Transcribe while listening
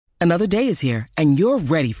Another day is here, and you're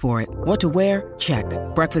ready for it. What to wear? Check.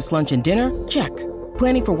 Breakfast, lunch, and dinner? Check.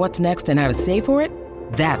 Planning for what's next and how to save for it?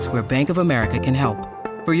 That's where Bank of America can help.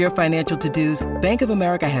 For your financial to-dos, Bank of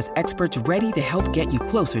America has experts ready to help get you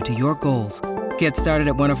closer to your goals. Get started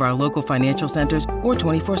at one of our local financial centers or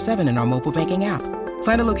 24/7 in our mobile banking app.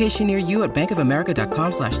 Find a location near you at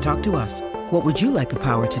bankofamerica.com/talktous. What would you like the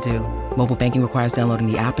power to do? Mobile banking requires downloading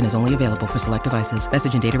the app and is only available for select devices.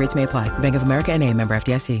 Message and data rates may apply. Bank of America N.A., member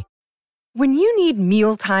FDIC. When you need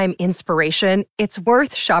mealtime inspiration, it's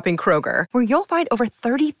worth shopping Kroger, where you'll find over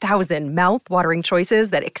 30,000 mouth-watering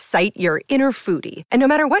choices that excite your inner foodie. And no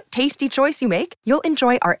matter what tasty choice you make, you'll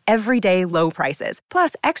enjoy our everyday low prices,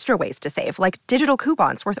 plus extra ways to save, like digital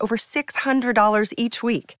coupons worth over $600 each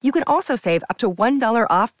week. You can also save up to $1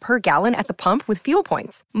 off per gallon at the pump with fuel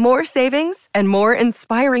points. More savings and more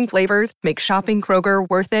inspiring flavors make shopping Kroger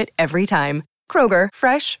worth it every time. Kroger,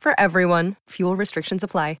 fresh for everyone. Fuel restrictions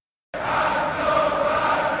apply.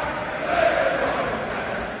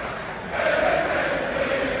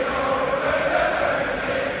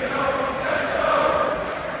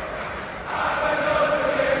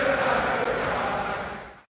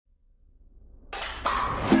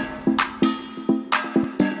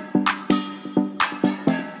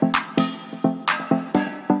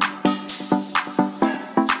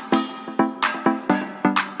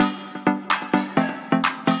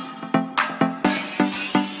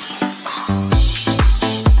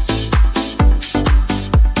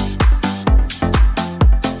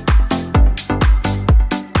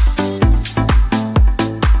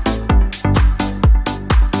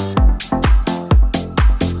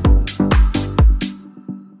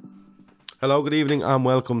 Hello, good evening and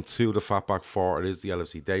welcome to the Fatback 4. It is the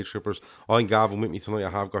LFC Day Trippers. I'm Gavin. With me tonight I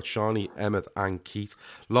have got Shawnee, Emmett and Keith.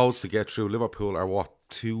 Loads to get through. Liverpool are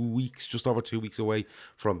just over 2 weeks away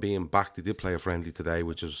from being back. They did play a friendly today,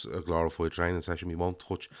 which is a glorified training session. We won't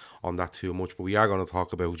touch on that too much, but we are going to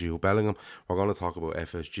talk about Jude Bellingham. We're going to talk about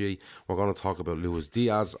FSG. We're going to talk about Luis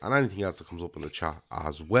Diaz and anything else that comes up in the chat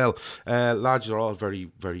as well. Lads, you're all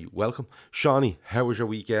very, very welcome. Shawnee, how was your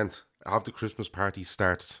weekend? Have the Christmas party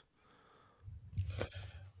started?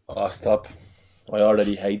 Oh, stop. I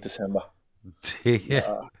already hate December.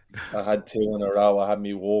 Yeah. I had 2 in a row. I had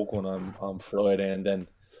me walk one on Friday, and then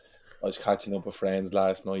I was catching up with friends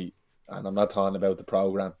last night. And I'm not talking about the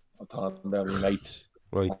programme. I'm talking about my mates.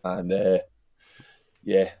 Right. And,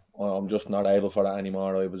 I'm just not able for that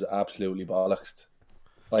anymore. I was absolutely bollocksed.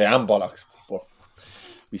 I am bollocksed, but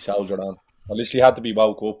we soldiered on. I literally had to be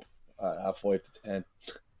woke up at 5 to 10.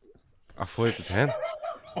 At 5 to 10?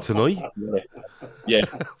 Tonight? Yeah.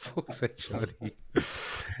 Fuck's sake, Shawnee.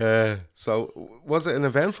 So, was it an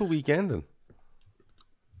eventful weekend then?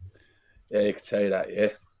 Yeah, you could say that,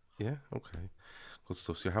 yeah. Yeah, okay. Good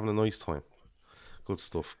stuff. So you're having a nice time. Good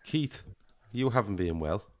stuff. Keith, you haven't been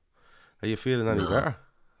well. Are you feeling any better?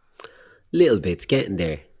 Little bit, getting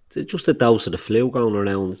there. It's just a dose of the flu going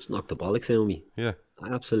around. It's knocked the bollocks out of me. Yeah.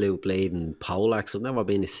 Absolute bleeding Polax. I've never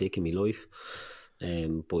been as sick in my life.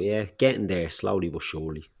 But yeah, getting there slowly but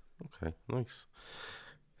surely. Okay, nice.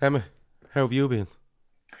 Emma, how have you been?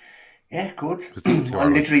 Yeah, good.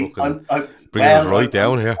 I'm literally bringing it right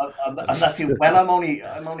down here. I'm not too well. I'm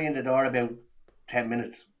only in the door about 10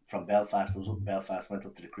 minutes from Belfast. I was up in Belfast. Went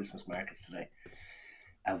up to the Christmas markets today.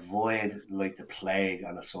 Avoid like the plague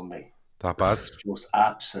on a Sunday. That bad? It's just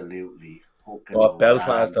absolutely.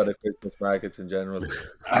 Belfast or the Christmas markets in general?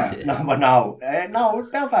 No,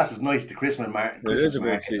 Belfast is nice. The Christmas market. It is a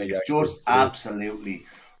good city. It's just absolutely.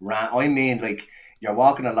 I mean, like you're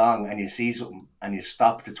walking along and you see something and you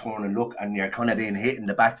stop to turn and look, and you're kind of being hit in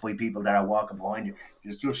the back by people that are walking behind you.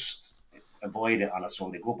 Just avoid it on a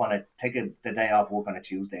Sunday. Go up on it. Take the day off work on a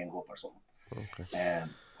Tuesday and go up or something. Okay.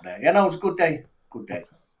 It was a good day. Good day.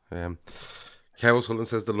 Carol Sullivan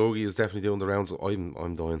says the Logie is definitely doing the rounds.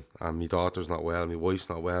 I'm dying, and my daughter's not well, my wife's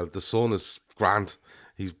not well. The son is grand.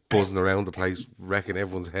 He's buzzing around the place, wrecking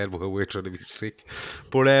everyone's head while we're trying to be sick.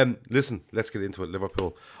 But listen, let's get into it.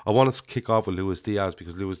 Liverpool. I want to kick off with Luis Diaz,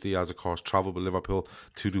 because Luis Diaz, of course, travelled with Liverpool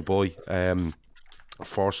to Dubai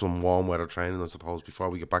for some warm weather training, I suppose, before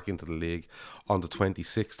we get back into the league on the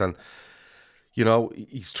 26th. And you know,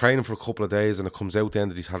 he's training for a couple of days and it comes out then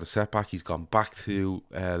that he's had a setback. He's gone back to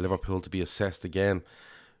Liverpool to be assessed again.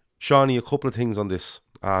 Shawnee, a couple of things on this,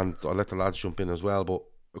 and I'll let the lads jump in as well, but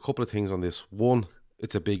a couple of things on this. One,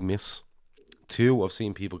 it's a big miss. Two, I've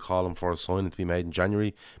seen people calling for a signing to be made in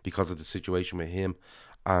January because of the situation with him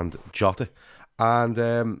and Jota. And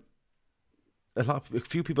a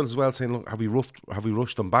few people as well saying, look, have we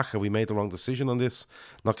rushed them back? Have we made the wrong decision on this?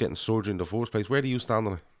 Not getting surgery in the first place. Where do you stand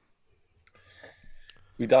on it?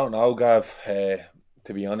 We don't know, Gav.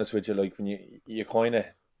 to be honest with you, like when you kind of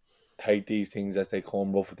take these things as they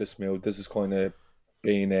come, rough with the smooth. This is kind of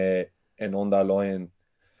been an underlying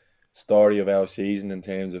story of our season in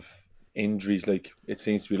terms of injuries. Like it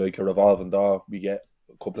seems to be like a revolving door. We get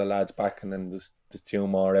a couple of lads back, and then there's two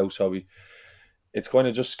more out. So it's kind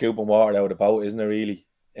of just scooping water out of the boat, isn't it? Really,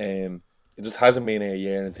 it just hasn't been a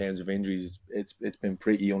year in terms of injuries. It's been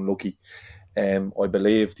pretty unlucky. I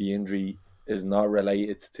believe the injury is not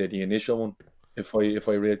related to the initial one. If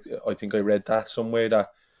I read, I think I read that somewhere that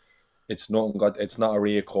it's not a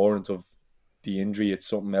reoccurrence of the injury. It's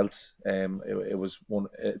something else. It was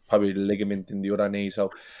probably the ligament in the other knee.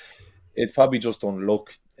 So it's probably just unluck.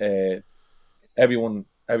 Everyone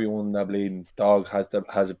that bleeding dog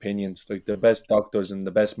has opinions. Like the best doctors and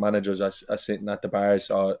the best managers are sitting at the bars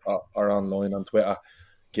or online on Twitter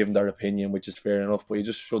giving their opinion, which is fair enough. But you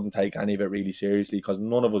just shouldn't take any of it really seriously because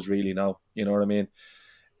none of us really know. You know what I mean?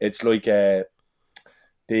 It's like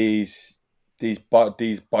these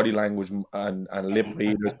body language and lip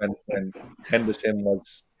readers when Henderson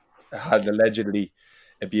had allegedly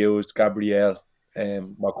abused Gabrielle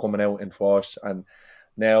were coming out in force, and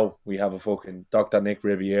now we have a fucking Dr. Nick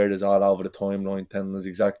Riviere that's all over the timeline telling us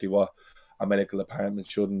exactly what a medical department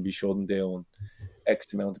shouldn't do, and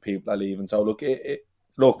X amount of people are leaving. So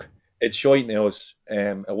look, it's shite news.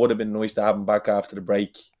 It would have been nice to have him back after the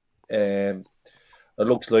break. It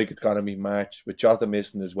looks like it's going to be March with Jota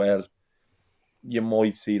missing as well. You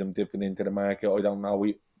might see them dipping into the market. I don't know.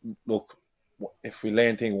 If we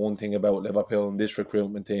learn one thing about Liverpool and this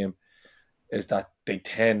recruitment team is that they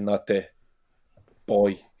tend not to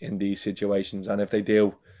buy in these situations, and if they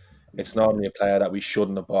do, it's normally a player that we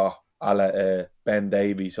shouldn't have bought, a la Ben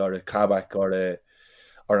Davies or a Kabak or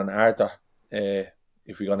an Arthur.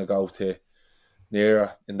 If we're going to go to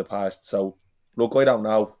nearer in the past. So look, I don't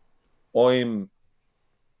know. I'm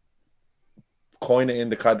kind of in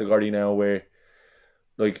the category now where,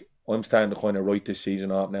 like, I'm starting to kind of write this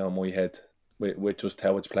season up now in my head with just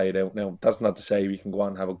how it's played out. Now, that's not to say we can go on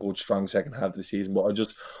and have a good, strong second half of the season, but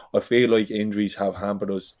I feel like injuries have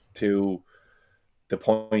hampered us to the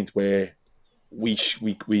point where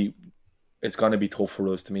it's going to be tough for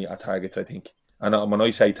us to meet our targets, I think. And when I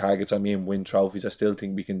say targets, I mean win trophies. I still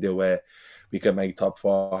think we can we can make top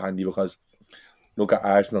four handy because look at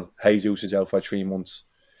Arsenal. Jesus is out for 3 months.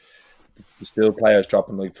 There's still players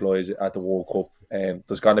dropping like flies at the World Cup.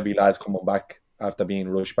 There's going to be lads coming back after being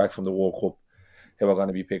rushed back from the World Cup who are going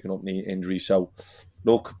to be picking up knee injuries. So,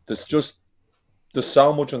 look, there's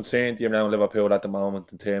so much uncertainty around Liverpool at the moment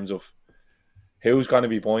in terms of who's going to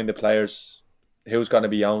be buying the players, who's going to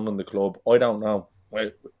be owning the club. I don't know.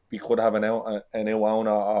 We could have a new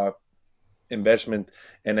owner or investment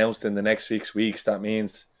announced in the next 6 weeks. That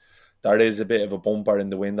means there is a bit of a bumper in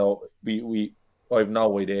the window. I have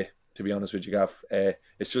no idea, to be honest with you, Gav.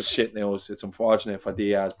 It's just shit news. It's unfortunate for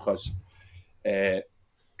Diaz because it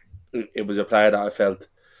was a player that I felt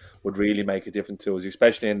would really make a difference to us,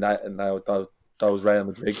 especially in those Real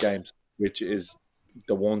Madrid games, which is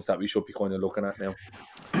the ones that we should be kind of looking at now.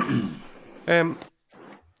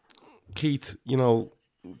 Keith,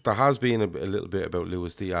 there has been a little bit about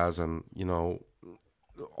Luis Diaz, and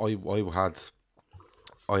I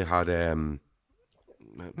had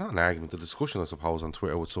not an argument, a discussion, I suppose, on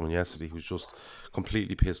Twitter with someone yesterday who's just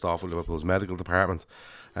completely pissed off with Liverpool's medical department.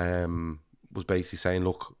 Was basically saying,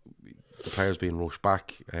 look, the players being rushed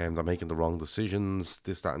back, they're making the wrong decisions,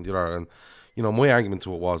 this, that, and the other. And my argument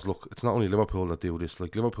to it was, look, it's not only Liverpool that do this.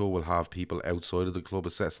 Like, Liverpool will have people outside of the club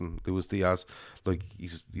assessing Luis Diaz. Like,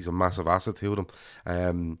 he's a massive asset to them.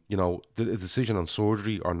 The decision on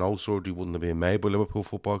surgery or no surgery wouldn't have been made by Liverpool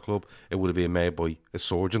Football Club. It would have been made by a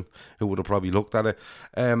surgeon who would have probably looked at it.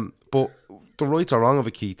 But the rights are wrong of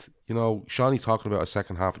it, Keith. Shawnee talking about a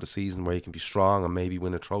second half of the season where he can be strong and maybe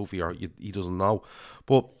win a trophy, or he doesn't know.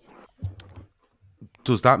 But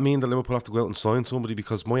does that mean that Liverpool have to go out and sign somebody?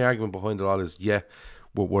 Because my argument behind it all is,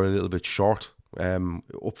 we're a little bit short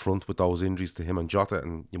up front with those injuries to him and Jota,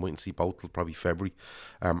 and you mightn't see both till probably February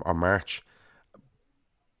or March.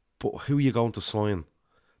 But who are you going to sign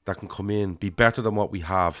that can come in, be better than what we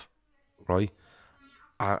have, right?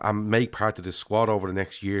 And make part of this squad over the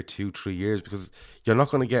next year, 2-3 years, because you're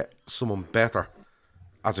not going to get someone better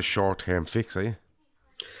as a short-term fix, are you?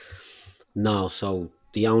 No, so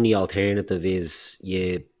the only alternative is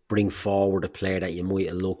you bring forward a player that you might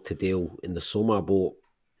have looked to do in the summer, but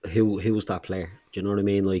who's that player? Do you know what I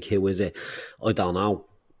mean? Like, who is it? I don't know.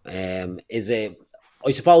 Is it,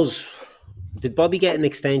 I suppose, did Bobby get an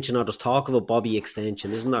extension, or there's talk of a Bobby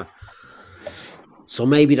extension, isn't there? So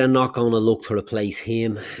maybe they're not going to look to replace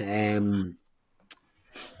him. I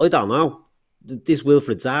don't know. This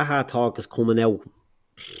Wilfred Zaha talk is coming out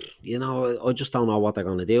you know, I just don't know what they're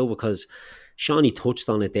going to do because Shawnee touched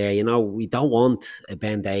on it there. You know, we don't want a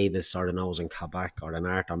Ben Davis or an Ozan Kabak or an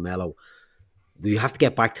Arthur Mello. We have to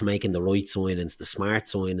get back to making the right signings, the smart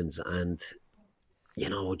signings, and you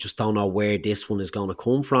know, just don't know where this one is going to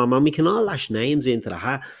come from. And we can all lash names into the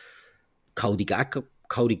hat. Cody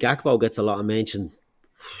Gakpo gets a lot of mention.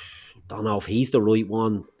 Don't know if he's the right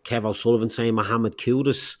one. Kev O'Sullivan saying Mohamed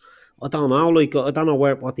Kudus. I don't know. Like, I don't know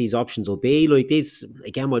what these options will be. Like, this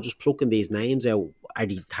again, we're just plucking these names out. Are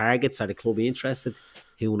the targets? Are the club interested?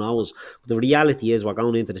 Who knows? But the reality is, we're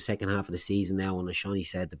going into the second half of the season now, and as Shawnee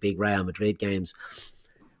said, the big Real Madrid games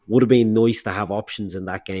would have been nice to have options in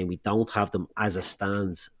that game. We don't have them as it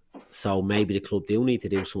stands, so maybe the club do need to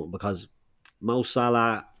do something because Mo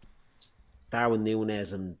Salah, Darwin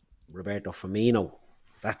Núñez, and Roberto Firmino,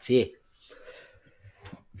 that's it.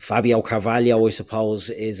 Fabio Carvalho, I suppose,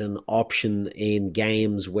 is an option in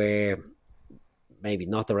games where maybe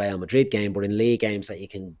not the Real Madrid game, but in league games that you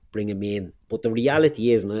can bring him in. But the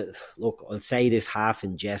reality is, and look, I'll say this half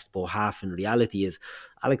in jest, but half in reality, is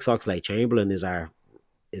Alex Oxlade-Chamberlain is our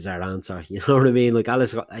answer. You know what I mean? Like,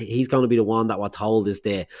 Alex, he's going to be the one that we're told is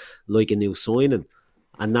the like a new signing.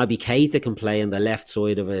 And Naby Keita can play on the left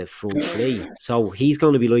side of a front three. So he's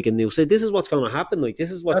going to be like a new... So this is what's going to happen. Like,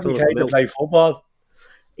 this is what's going to come out. Play football.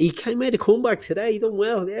 He made a comeback today. He done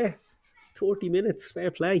well, yeah. 30 minutes,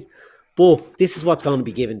 fair play. But this is what's going to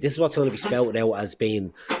be given. This is what's going to be spouted out as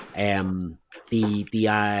being the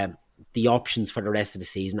options for the rest of the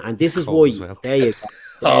season. And this is why... Well. There you go.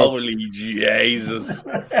 Holy Jesus.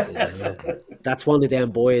 That's one of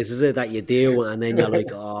them boys, is it, that you do, and then you're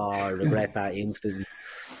like, oh, I regret that instantly.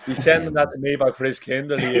 He's sending that to me by Chris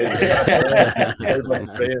Kendall.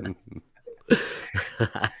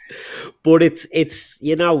 But it's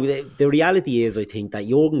you know, the reality is, I think, that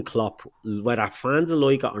Jurgen Klopp, whether fans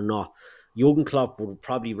like it or not, Jurgen Klopp would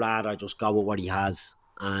probably rather just go with what he has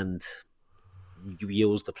and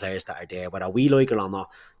use the players that are there. Whether we like it or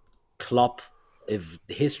not, Klopp, if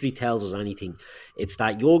history tells us anything, it's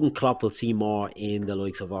that Jurgen Klopp will see more in the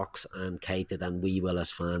likes of Ox and Keita than we will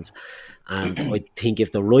as fans. And I think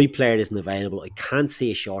if the right player isn't available, I can't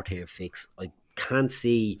see a short-term fix. I can't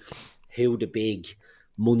see who the big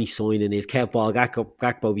money signing is. Kev Ball,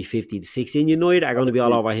 Gakpo will be 50 to 60, and United are going to be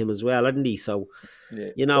all over him as well, aren't they? So,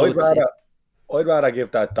 you know, I'd rather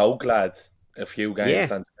give that Doak lad a few games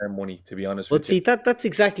than spend money, to be honest with you. But see, that's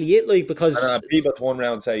exactly it, like, because... And people turn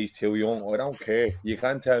around and say he's too young. I don't care. You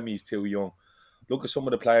can't tell me he's too young. Look at some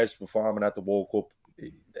of the players performing at the World Cup.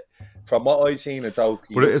 From what I've seen of Doak...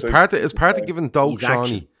 But it's part of giving Doak,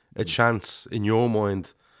 Shawnee, a chance, in your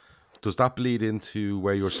mind. Does that bleed into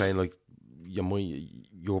where you're saying, like,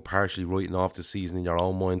 you're partially writing off the season in your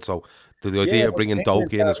own mind? So the idea of bringing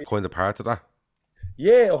Doak in is kind of part of that?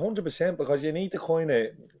 Yeah, 100%, because you need to kind of...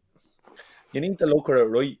 You need to look at it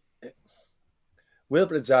right.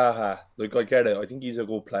 Wilfried Zaha, like, I get it. I think he's a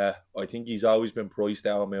good player. I think he's always been priced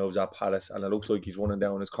out of moves at Palace, and it looks like he's running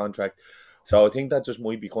down his contract. So I think that just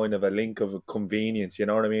might be kind of a link of convenience. You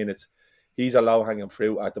know what I mean? He's a low hanging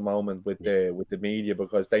fruit at the moment with the media,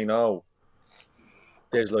 because they know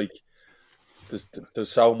there's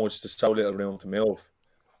so little room to move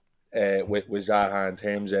with Zaha in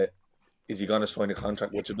terms of, is he going to sign a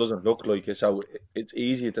contract, which it doesn't look like it. So it's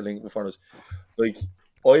easier to link before us. Like,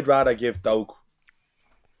 I'd rather give Doak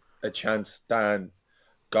a chance than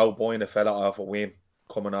go buying a fella off a whim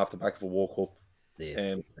coming off the back of a World Cup.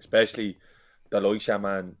 Yeah. Especially the likes of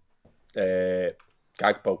man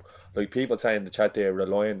Gakpo. Like, people saying in the chat there,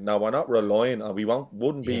 relying. No, we're not relying on. We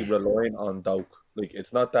wouldn't be relying on Doak. Like,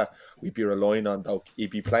 it's not that we'd be relying on Doak.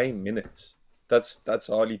 He'd be playing minutes. That's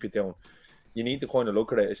all he'd be doing. You need to kind of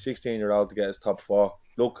look at it. A 16-year-old to get his top four.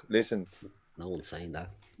 Look, listen. No one's saying that.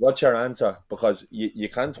 What's your answer? Because you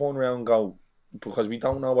can't turn around and go, because we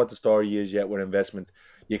don't know what the story is yet with investment.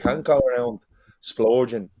 You can't go around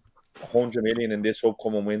splurging 100 million in this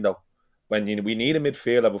upcoming window when we need a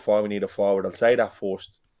midfielder before we need a forward. I'll say that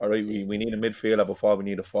first. All right, we need a midfielder before we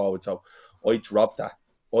need a forward. So I drop that.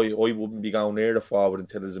 I wouldn't be going near the forward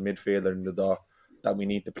until there's a midfielder in the door that we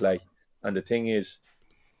need to play. And the thing is,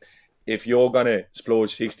 if you're going to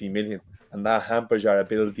splurge 60 million and that hampers your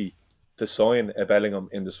ability to sign a Bellingham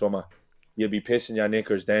in the summer, you'll be pissing your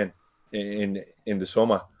knickers then in the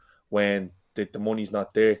summer when the money's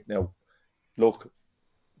not there. Now, look,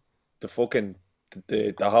 the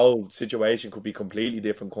whole situation could be completely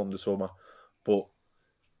different come the summer, but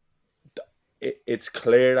it's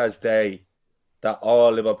clear as day that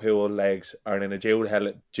all Liverpool legs are in a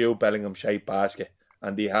Jude Bellingham shaped basket,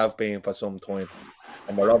 and they have been for some time.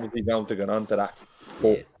 And we're obviously going to get onto that.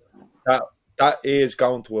 But that is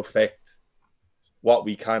going to affect what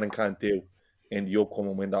we can and can't do in the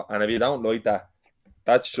upcoming window. And if you don't like that,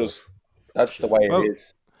 that's the way it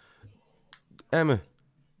is. Emma,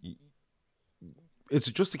 it's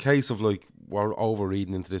just a case of like we're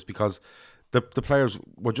overreading into this because the players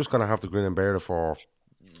we're just going to have to grin and bear it for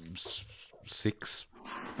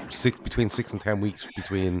between 6 and 10 weeks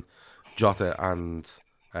between Jota and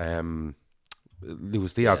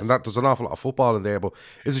Luis Diaz, and that there's an awful lot of football in there. But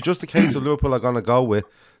is it just a case of Liverpool are going to go with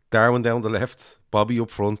Darwin down the left, Bobby up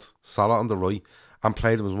front, Salah on the right, and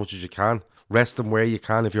play them as much as you can, rest them where you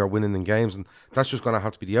can if you're winning in games, and that's just going to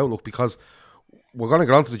have to be the outlook because we're going to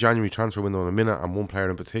get on to the January transfer window in a minute and one player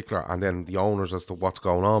in particular and then the owners as to what's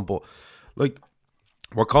going on. But like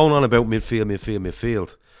we're going on about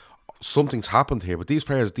midfield. Something's happened here, but these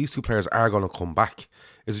two players are going to come back.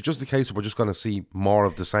 Is it just a case of we're just going to see more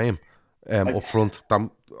of the same up front?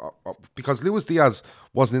 Because Luis Diaz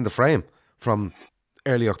wasn't in the frame from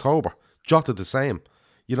early October. Jota the same.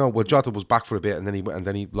 Jota was back for a bit and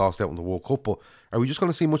then he lost out in the World Cup. But are we just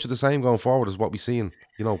going to see much of the same going forward as what we seen,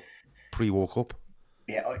 pre-World Cup?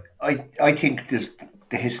 Yeah, I think there's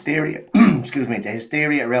the hysteria. Excuse me, the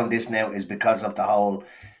hysteria around this now is because of the whole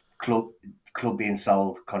club being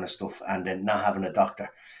sold kind of stuff, and then not having a doctor.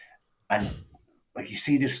 And like you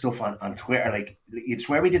see this stuff on Twitter, like you'd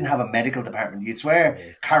swear we didn't have a medical department. You'd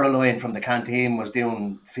swear Caroline from the canteen was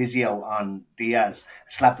doing physio on Diaz,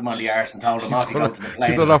 slapped him on the arse and told him off to go to the plane.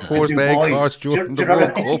 She's done a first aid course during the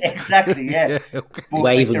World Cup. Exactly, yeah. Okay.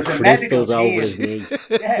 Waving crystals over his knee.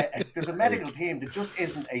 Yeah, there's a medical team that just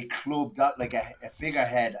isn't a club, like a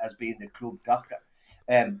figurehead as being the club doctor.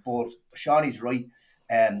 But Shawnee's right.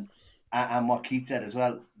 And what Keith said as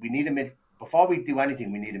well, we need a before we do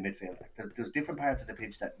anything, we need a midfielder. There's different parts of the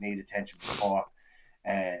pitch that need attention before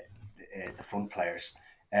the front players.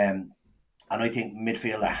 And I think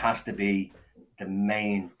midfielder has to be the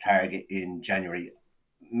main target in January.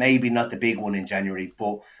 Maybe not the big one in January,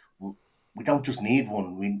 but we don't just need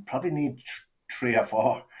one. We probably need 3 or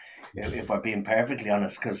 4, if we're being perfectly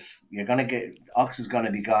honest, because you're going to get Ox is going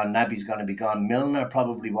to be gone, Naby's going to be gone, Milner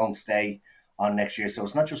probably won't stay on next year. So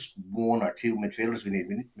it's not just 1 or 2 midfielders we need.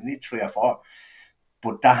 We need 3 or 4.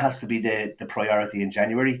 But that has to be the priority in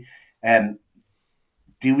January.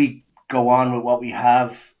 Do we go on with what we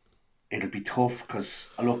have? It'll be tough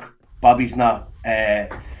because, look, Bobby's not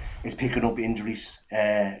is picking up injuries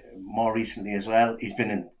more recently as well. He's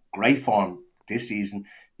been in great form this season.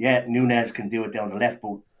 Yeah, Nunez can do it down the left,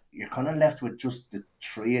 but you're kind of left with just the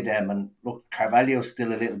 3 of them. And look, Carvalho's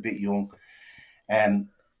still a little bit young.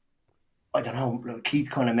 I don't know, Keith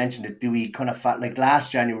kind of mentioned it. Do we kind of like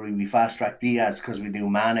last January we fast-tracked Diaz because we knew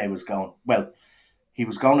Mane was going. Well, he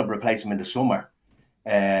was going to replace him in the summer,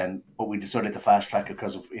 but we decided to fast-track it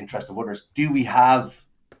because of interest of others. Do we have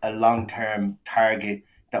a long-term target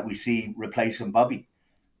that we see replacing Bobby?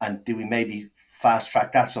 And do we maybe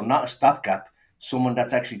fast-track that? So not a stopgap, someone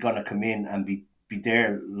that's actually going to come in and be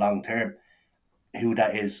there long-term. Who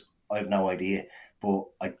that is, I have no idea. But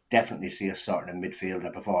I definitely see us sorting a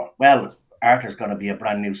midfielder before. Well, Arthur's going to be a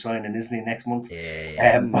brand new signing, isn't he, next month? Yeah.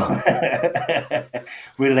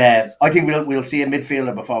 I think we'll see a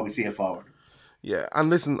midfielder before we see a forward. Yeah, and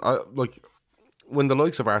listen, when the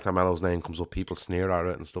likes of Arthur Melo's name comes up, people sneer at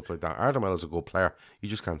it and stuff like that. Arthur Melo's a good player. You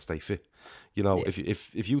just can't stay fit.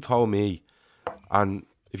 If you told me,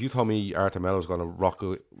 Arthur Melo's going to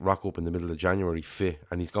rock up in the middle of January fit,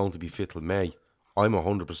 and he's going to be fit till May, I'm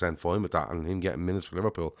 100% fine with that, and him getting minutes for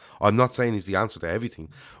Liverpool. I'm not saying he's the answer to everything,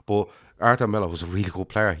 but Arthur Melo was a really good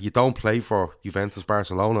player. You don't play for Juventus,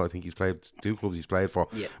 Barcelona. I think he's played 2 clubs he's played for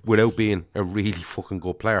without being a really fucking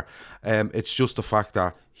good player. It's just the fact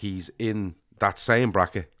that he's in that same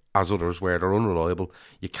bracket as others where they're unreliable.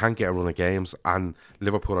 You can't get a run of games, and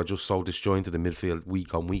Liverpool are just so disjointed in midfield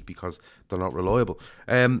week on week because they're not reliable.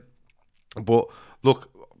 But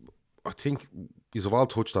look, I think you've all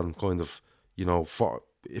touched on kind of, for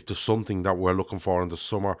if there's something that we're looking for in the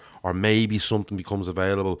summer, or maybe something becomes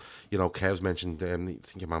available. Kev's mentioned, I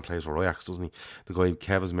think your man plays for Ajax, doesn't he? The guy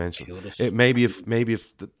Kev has mentioned. Maybe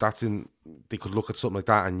if that's in, they could look at something like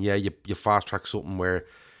that, and you fast track something where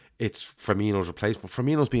it's Firmino's replacement.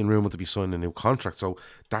 Firmino's being rumoured to be signing a new contract, so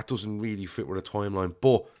that doesn't really fit with a timeline.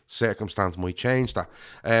 But circumstance might change that.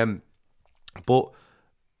 But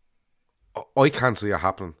I can't see it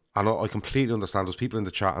happening. And I completely understand there's people in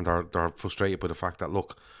the chat and they're frustrated by the fact that,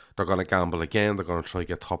 look, they're going to gamble again, they're going to try to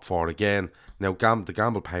get top 4 again. Now, the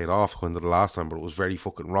gamble paid off kind of the last time, but it was very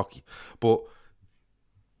fucking rocky. But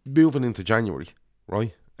moving into January,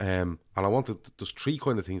 right? And I wanted, there's 3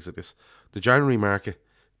 kind of things to this. The January market,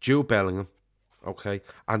 Jude Bellingham, okay,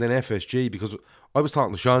 and then FSG, because I was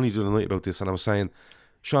talking to Shawnee the other night about this, and I was saying,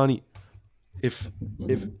 Shawnee,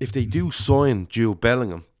 if they do sign Jude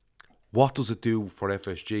Bellingham, what does it do for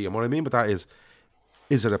FSG? And what I mean by that is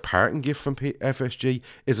it a parting gift from FSG?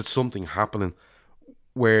 Is it something happening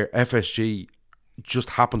where FSG just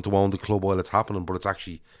happen to own the club while it's happening, but it's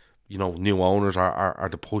actually, new owners are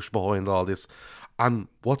the push behind all this? And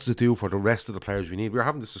what's it do for the rest of the players we need? We were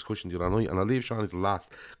having this discussion the other night, and I'll leave Shawnee to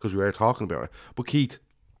last because we were talking about it. But Keith,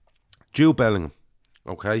 Jude Bellingham,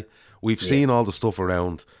 okay? We've seen all the stuff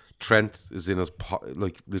around. Trent is in his,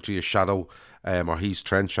 literally a shadow, or he's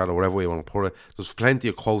Trent's shadow, whatever way you want to put it. There's plenty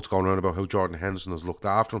of quotes going around about how Jordan Henderson has looked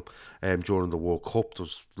after him during the World Cup.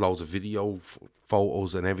 There's loads of video,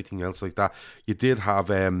 photos and everything else like that. You did have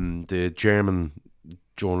the German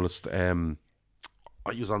journalist,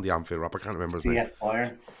 he was on the Anfield Rap, I can't remember his name. CF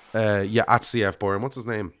Bayern. At CF Bayern. What's his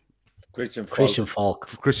name? Christian Falk.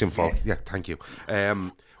 Christian Falk, yeah, thank you.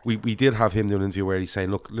 We did have him do an interview where he's saying,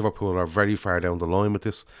 look, Liverpool are very far down the line with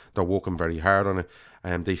this. They're working very hard on it.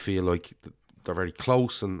 And they feel like they're very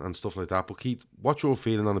close and stuff like that. But Keith, what's your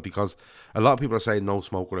feeling on it? Because a lot of people are saying no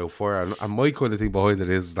smoke without fire. And my kind of thing behind it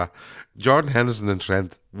is that Jordan Henderson and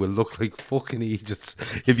Trent will look like fucking idiots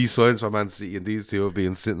if he signs for Man City, and these two have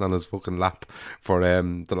been sitting on his fucking lap for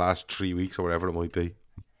the last 3 weeks or whatever it might be.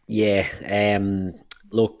 Yeah,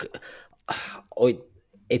 look,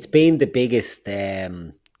 it's been the biggest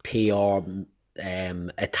PR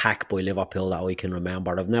attack by Liverpool that I can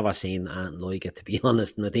remember. I've never seen anything like it, to be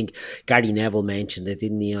honest. And I think Gary Neville mentioned it,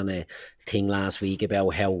 didn't he, on a thing last week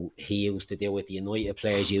about how he used to do it. The United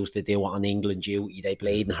players used to do it on England duty. They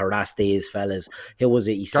played and harassed these fellas. Who was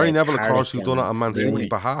it? Gary Neville, of course, who done it on Man City's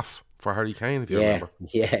behalf for Harry Kane, if you remember.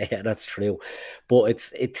 Yeah, that's true. But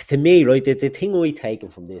it's to me, right, the thing I taken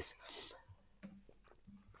from this,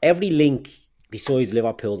 every link besides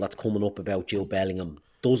Liverpool that's coming up about Jude Bellingham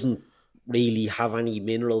doesn't really have any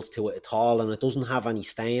minerals to it at all, and it doesn't have any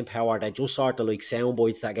staying power. They're just sort of like sound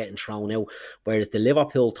bites that are getting thrown out, whereas the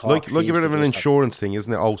Liverpool talk like a bit of an insurance thing,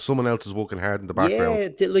 isn't it? Oh, someone else is working hard in the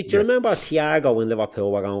background. Do you remember Thiago when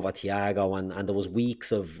Liverpool were going for Thiago, and there was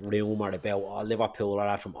weeks of rumour about Liverpool are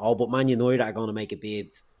after him, but Man United are going to make a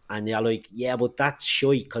bid. And you're like, yeah, but that's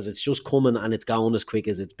shite because it's just coming and it's going as quick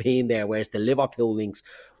as it's been there. Whereas the Liverpool links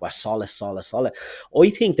were solid. I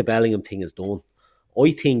think the Bellingham thing is done.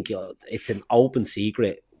 I think it's an open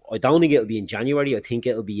secret. I don't think it'll be in January. I think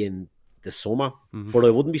it'll be in the summer. Mm-hmm. But I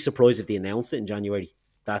wouldn't be surprised if they announced it in January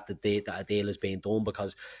that a deal is being done,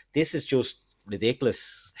 because this is just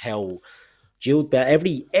ridiculous how Jude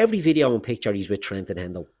every video and picture he's with Trent and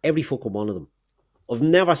Hendo. Every fucking one of them. I've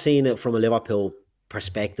never seen it from a Liverpool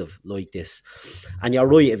perspective like this. And you're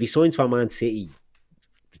right, if he signs for Man City,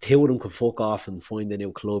 the two of them can fuck off and find a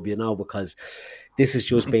new club, because this has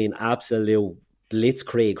just been absolute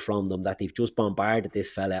blitzkrieg from them, that they've just bombarded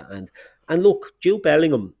this fella. And look, Jude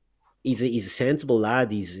Bellingham, he's a sensible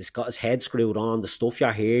lad. He's got his head screwed on. The stuff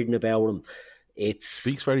you're hearing about him,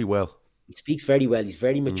 speaks very well. He speaks very well. He's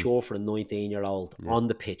very mature for a 19-year-old on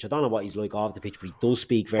the pitch. I don't know what he's like off the pitch, but he does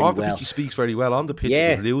speak very well. Off the pitch, he speaks very well. On the pitch,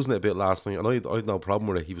 he was losing it a bit last night, and I had no problem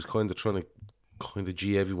with it. He was kind of trying to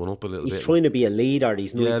G everyone up a little bit. He's trying to be a leader.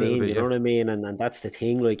 He's 19, you know what I mean? And that's the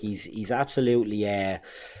thing. Like, he's absolutely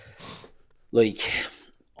like,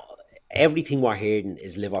 everything we're hearing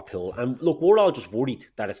is Liverpool. And look, we're all just worried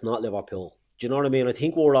that it's not Liverpool. Do you know what I mean? I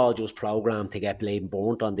think we're all just programmed to get blamed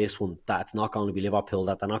burnt on this one, that it's not going to be Liverpool,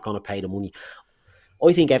 that they're not going to pay the money.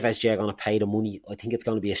 I think FSG are going to pay the money. I think it's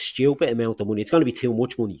going to be a stupid amount of money. It's going to be too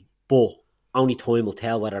much money, but only time will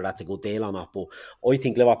tell whether that's a good deal or not. But I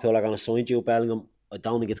think Liverpool are going to sign Jude Bellingham. I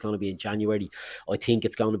don't think it's going to be in January. I think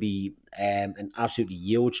it's going to be an absolutely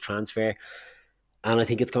huge transfer. And I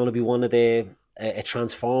think it's going to be one of a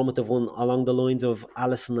transformative one along the lines of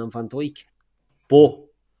Alisson and Van Dijk. But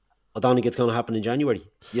I don't think it's going to happen in January.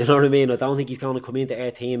 You know what I mean? I don't think he's going to come into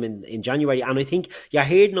our team in January. And I think you're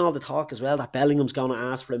hearing all the talk as well that Bellingham's going to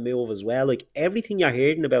ask for a move as well. Like, everything you're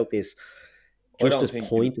hearing about this just is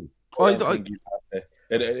pointing. Like,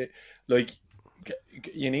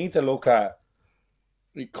 you need to look at,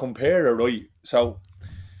 compare it, right? So,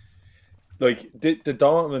 like, the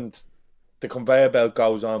Dortmund, the conveyor belt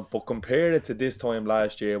goes on, but compare it to this time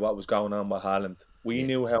last year, what was going on with Haaland. We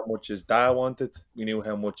knew how much his dad wanted, we knew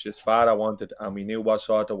how much his father wanted, and we knew what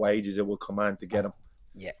sort of wages it would command to get him.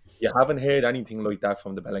 Yeah. You haven't heard anything like that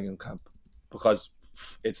from the Bellingham camp, because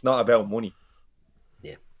it's not about money.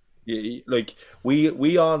 Yeah. Like,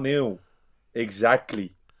 we all knew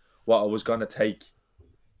exactly what it was going to take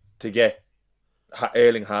to get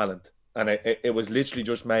Erling Haaland. And it was literally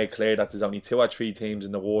just made clear that there's only 2 or 3 teams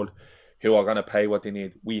in the world who are going to pay what they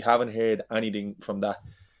need. We haven't heard anything from that.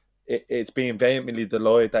 it's being vehemently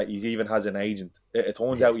denied that he even has an agent. It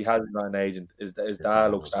turns out he hasn't got an agent. His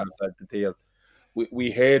dad looks after the deal.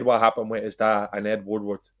 We heard what happened with his dad and Ed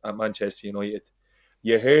Woodward at Manchester United.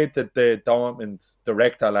 You heard that the Dortmund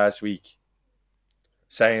director last week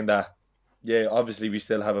saying that, yeah, obviously we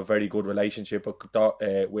still have a very good relationship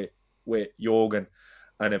with Jurgen,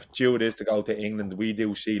 and if Jude is to go to England, we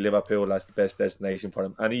do see Liverpool as the best destination for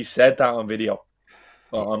him. And he said that on video.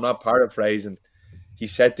 Well, I'm not paraphrasing. He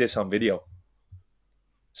said this on video.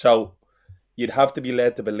 So you'd have to be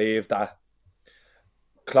led to believe that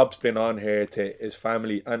Klopp's been on here to his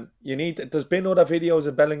family, and there's been other videos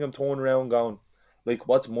of Bellingham turning around going, like,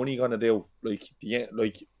 what's money gonna do? Like,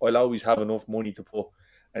 I'll always have enough money to put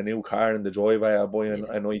a new car in the driveway, I'll buy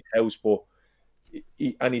a nice house. But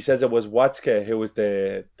he says it was Watzke who was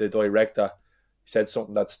the director. He said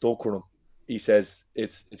something that stuck with him. He says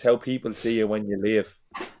it's how people see you when you leave,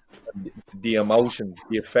 the emotion,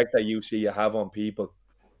 the effect that you see you have on people,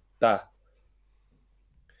 that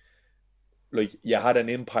like you had an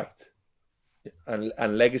impact,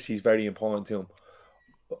 and legacy is very important to him.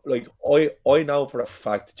 Like, I know for a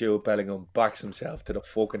fact Jude Bellingham backs himself to the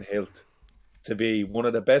fucking hilt to be one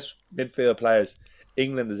of the best midfield players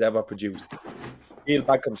England has ever produced. He'll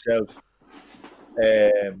back himself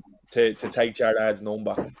to take Gerrard's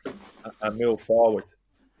number and move forward.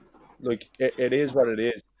 Like, it is what it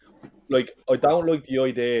is. Like, I don't like the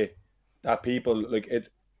idea that people, like,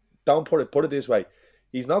 don't put it this way.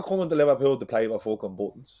 He's not coming to Liverpool to play with fucking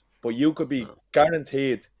buttons, but you could be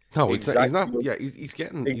guaranteed. No, he's not. Yeah, he's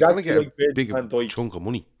going to get a big chunk of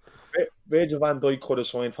money. Virgil van Dijk could have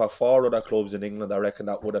signed for 4 other clubs in England. I reckon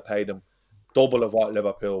that would have paid him double of what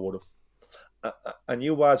Liverpool would have. And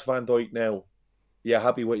you ask Van Dijk now, you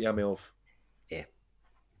happy with your move? Yeah.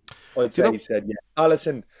 I'd say he said, yeah.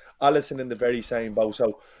 Alisson in the very same boat.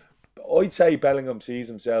 So I'd say Bellingham sees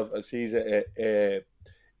a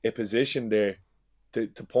position there to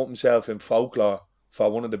put himself in folklore for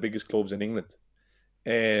one of the biggest clubs in England.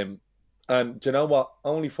 And do you know what?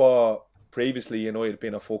 Only for previously United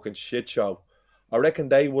being a fucking shit show, I reckon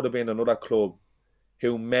they would have been another club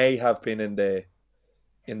who may have been in the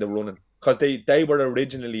running, because they were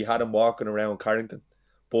originally had him walking around Carrington,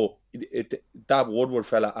 but that Woodward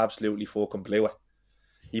fella absolutely fucking blew it.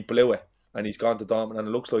 He blew it, and he's gone to Dortmund, and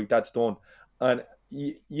it looks like that's done. And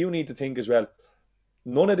you need to think as well,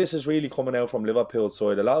 none of this is really coming out from Liverpool's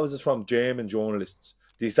side. A lot of this is from German journalists.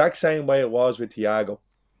 The exact same way it was with Thiago.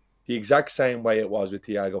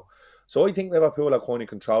 So I think Liverpool are kind of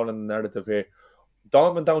controlling the narrative here.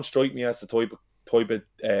 Dortmund don't strike me as the type of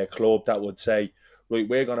club that would say, right,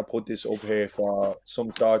 we're going to put this up here for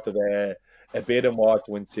some sort of a bid and war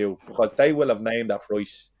to ensue, because they will have named that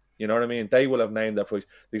price. You know what I mean? They will have named that price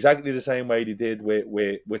exactly the same way they did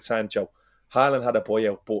with Sancho. Haaland had a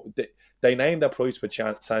buyout, but they named that price for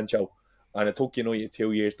Sancho, and it took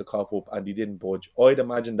 2 years to cop up, and they didn't budge. I'd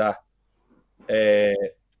imagine that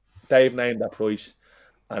they've named that price,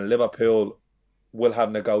 and Liverpool will have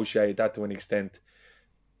negotiated that to an extent.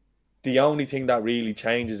 The only thing that really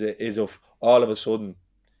changes it is if all of a sudden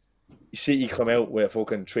City come out with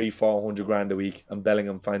fucking 300-400 grand a week and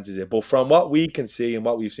Bellingham fancies it. But from what we can see and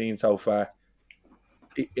what we've seen so far,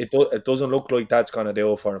 it doesn't look like that's going to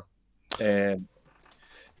do it for him.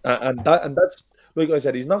 And that's, like I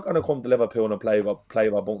said, he's not going to come to Liverpool and play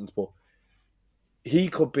with buttons, but he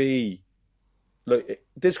could be like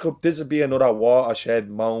this would be another watershed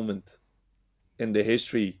moment in the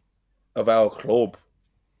history of our club.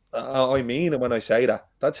 I mean it when I say that.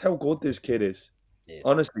 That's how good this kid is. Yeah.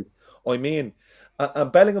 Honestly, I mean,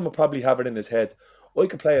 and Bellingham will probably have it in his head, I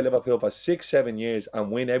could play at Liverpool for 6-7 years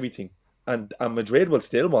and win everything, and Madrid will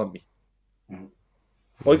still want me.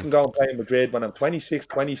 I can go and play in Madrid when I'm 26,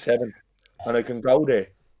 27, and I can go there,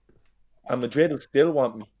 and Madrid will still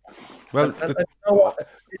want me. Well, and you know what?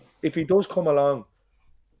 If he does come along,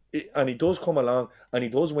 and he does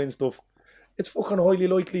win stuff, it's fucking highly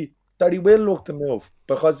likely that he will look to move,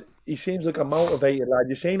 because he seems like a motivated lad.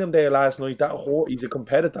 You seen him there last night. He's a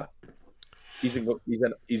competitor. He's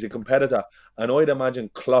a competitor, and I'd imagine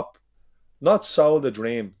Klopp, not sold the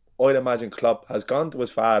dream. I'd imagine Klopp has gone to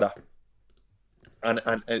his father and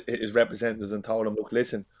his representatives and told him, look,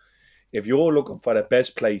 listen, if you're looking for the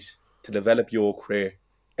best place to develop your career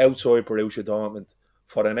outside Borussia Dortmund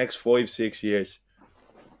for the next 5-6 years,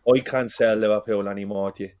 I can't sell Liverpool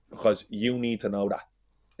anymore to you, because you need to know that.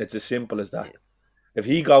 It's as simple as that. If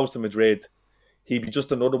he goes to Madrid, he'd be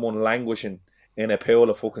just another one languishing in a pool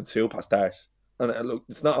of fucking superstars. And look,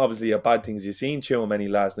 it's not obviously a bad thing. You've seen Tchouaméni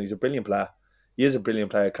last night. He's a brilliant player. He is a brilliant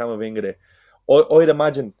player. Camavinga there. I'd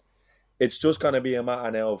imagine it's just going to be a matter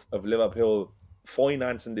now of Liverpool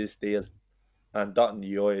financing this deal and dotting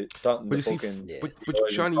the I, dotting But the you see, fucking. but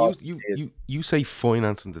Johnny, you say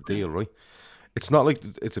financing the deal, right? It's not like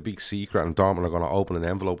it's a big secret and Dortmund are going to open an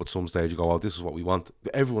envelope at some stage and go, oh, this is what we want.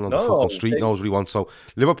 Everyone on the fucking street knows what he wants. So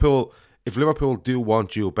Liverpool, if Liverpool do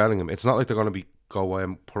want Jude Bellingham, it's not like they're going to go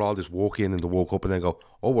and put all this work in the World Cup and then go,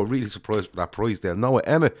 oh, we're really surprised with that price there. No,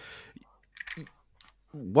 Emma,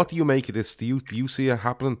 what do you make of this? Do you see it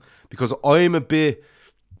happening? Because I'm a bit...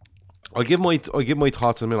 I'll give my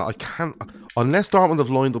thoughts in a minute. I can't, unless Dortmund have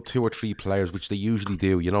lined up 2 or 3 players, which they usually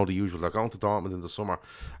do. You know, the usual. They're going to Dortmund in the summer,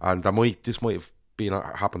 and this might have been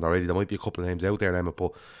happened already. There might be a couple of names out there, Emma.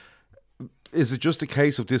 But is it just a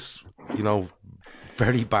case of this? You know,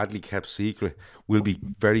 very badly kept secret will be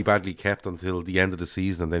very badly kept until the end of the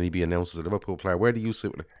season, and then he'll be announced as a Liverpool player. Where do you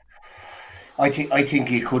sit with it? I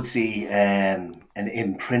think you could see an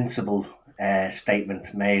in principle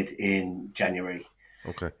statement made in January.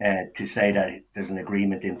 Okay. To say that there's an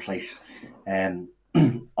agreement in place.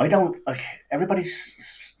 I don't.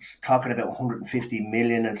 Everybody's talking about 150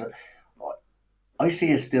 million, and so I see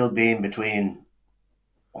it still being between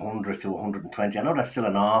 100 to 120. I know that's still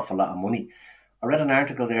an awful lot of money. I read an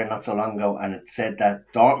article there not so long ago, and it said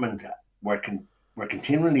that Dortmund were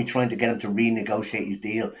continually trying to get him to renegotiate his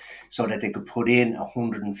deal so that they could put in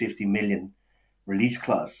 150 million release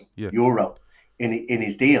clause euro in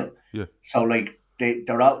his deal. Yeah. So like.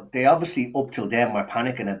 They obviously up till then were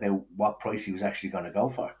panicking about what price he was actually going to go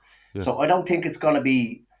for. Yeah. So I don't think it's going to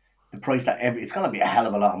be the price that it's going to be a hell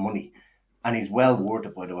of a lot of money, and he's well worth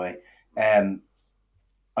it, by the way.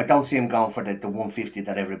 I don't see him going for the 150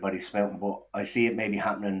 that everybody's spouting, but I see it maybe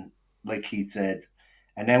happening, like Keith said,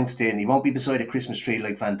 announced in. He won't be beside a Christmas tree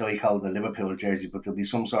like Van Dijk held the Liverpool jersey, but there'll be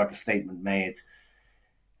some sort of statement made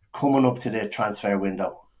coming up to the transfer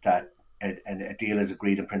window that a deal is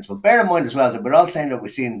agreed in principle. Bear in mind as well that we're all saying that we're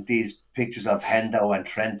seeing these pictures of Hendo and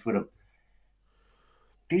Trent with him.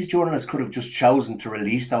 These journalists could have just chosen to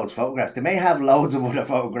release those photographs. They may have loads of other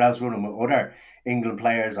photographs with him with other England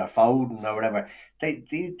players or Foden or whatever.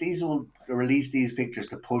 These will release these pictures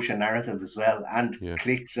to push a narrative as well, and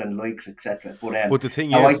clicks and likes, etc. But the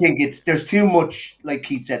thing is, I think there's too much. Like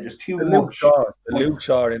Keith said, there's too much. The Luke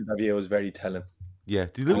Shaw interview was very telling. Yeah,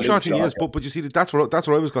 the Luke Shaw thing is, but you see, that's what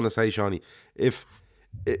I was going to say, Shawnee. If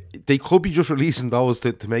they could be just releasing those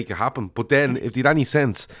to make it happen, but then if they'd any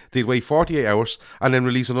sense, they'd wait 48 hours and then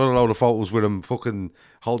release another load of photos with him fucking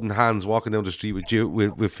holding hands, walking down the street with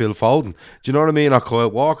Phil Foden. Do you know what I mean? Or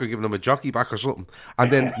Kyle Walker giving him a jockey back or something,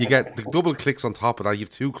 and then you get the double clicks on top of that. You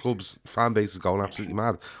have 2 clubs, fan bases going absolutely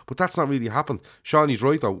mad. But that's not really happened. Shawnee's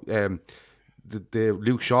right though. The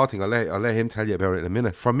Luke Shaw thing, I'll let him tell you about it in a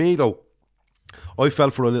minute. For me though, I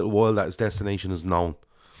felt for a little while that his destination is known.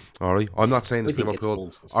 All right, I'm not saying it's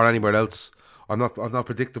Liverpool or anywhere else. I'm not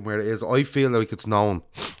predicting where it is. I feel like it's known,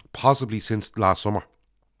 possibly since last summer.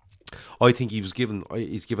 I think he's given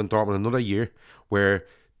Dortmund another year where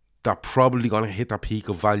they're probably going to hit their peak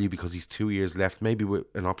of value because he's 2 years left, maybe with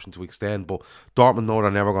an option to extend. But Dortmund know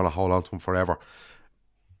they're never going to hold on to him forever.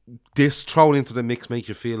 This thrown into the mix makes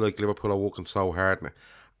you feel like Liverpool are working so hard now.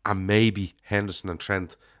 And maybe Henderson and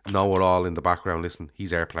Trent know it all in the background. Listen,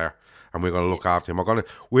 he's our player, and we're going to look after him.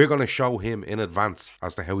 We're going to show him in advance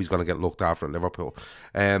as to how he's going to get looked after at Liverpool.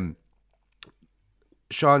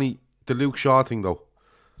 Shawnee, the Luke Shaw thing though,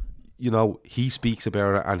 you know, he speaks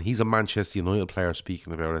about it, and he's a Manchester United player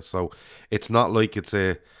speaking about it. So it's not like it's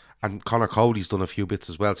and Conor Cody's done a few bits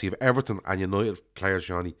as well. So you have Everton and United players,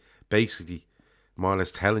 Shawnee, basically more or less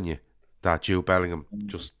telling you that Jude Bellingham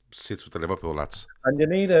just sits with the Liverpool lads. And you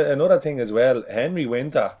need another thing as well. Henry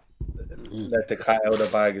Winter let the cat out of the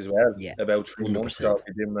bag as well. Yeah, about 3 months ago, if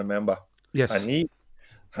you didn't remember. Yes. And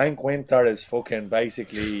Hank Winter is fucking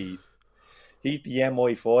basically, he's the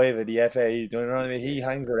MI5 of the FA. You know what I mean? He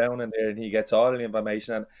hangs around in there and he gets all the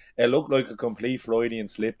information. And it looked like a complete Freudian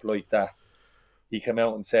slip like that. He came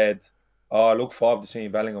out and said, oh, I look forward to seeing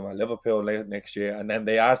Bellingham at Liverpool next year. And then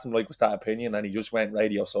they asked him, like, what's that opinion? And he just went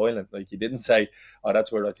radio silent. Like, he didn't say, oh,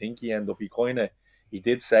 that's where I think he ended up. He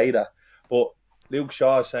did say that. But Luke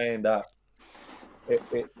Shaw is saying that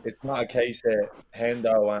it's not a case of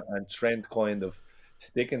Hendo and Trent kind of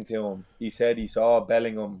sticking to him. He said he saw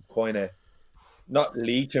Bellingham kind of not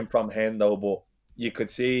leeching from Hendo, but you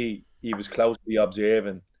could see he was closely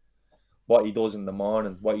observing what he does in the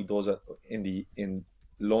morning, what he does in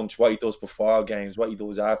lunch, what he does before games, what he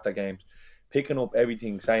does after games, picking up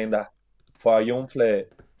everything, saying that for a young player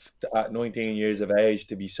at 19 years of age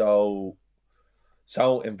to be so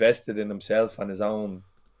invested in himself and his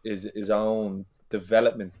own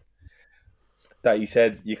development, that he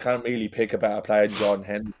said you can't really pick a better player than Jordan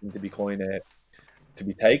Henderson to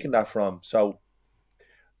be taking that from. So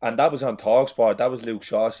And that was on TalkSport. That was Luke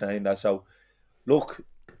Shaw saying that. So, look,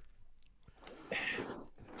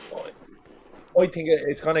 I think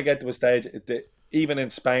it's going to get to a stage, even in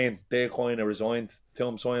Spain, they kind of resigned to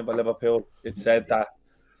him signing by Liverpool. It said that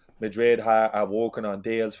Madrid are working on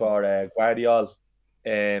deals for Guardiola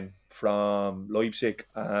from Leipzig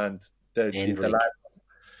and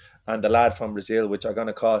the lad from Brazil, which are going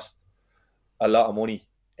to cost a lot of money.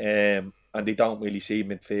 And they don't really see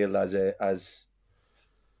midfield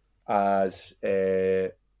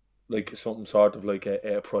as like something sort of like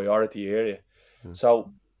a priority area.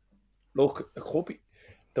 So, look, it could be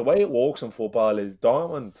the way it works in football is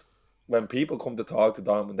Dortmund. When people come to talk to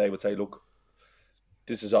Dortmund, they would say, "Look,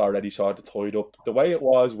 this is already sort of tied up." The way it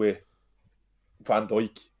was with Van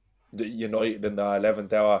Dijk, the United in the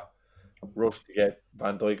 11th hour rush to get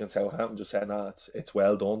Van Dijk and Southampton, just saying, "Nah, it's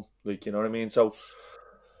well done." Like, you know what I mean? So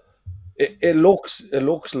it looks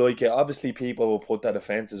like it. Obviously, people will put their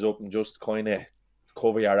defences up and just kind of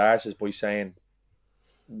cover your asses by saying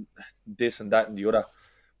this and that and the other.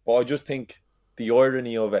 But I just think the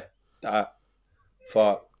irony of it, that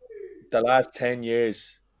for the last 10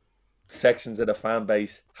 years, sections of the fan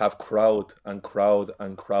base have crowd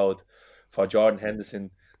for Jordan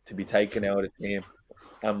Henderson to be taken out of the team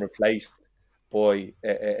and replaced by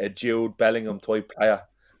a Jude Bellingham type player.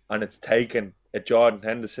 And it's taken a Jordan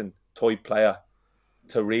Henderson type player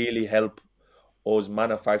to really help us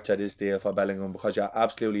manufacture this deal for Bellingham, because you're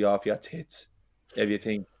absolutely off your tits if you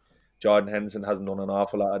think Jordan Henderson hasn't done an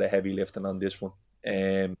awful lot of the heavy lifting on this one.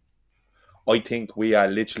 I think we are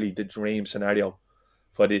literally the dream scenario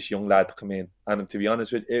for this young lad to come in. And to be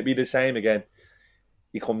honest with you, it'd be the same again.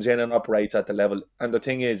 He comes in and operates at the level. And the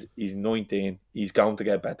thing is, he's 19. He's going to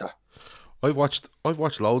get better. I've watched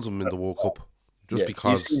loads of him in the World Cup just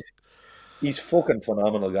because he's fucking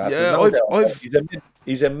phenomenal, guys. Yeah,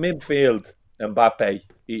 he's a midfield Mbappe.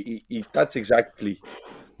 He that's exactly.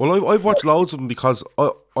 Well, I've watched loads of them because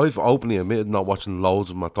I've openly admitted not watching loads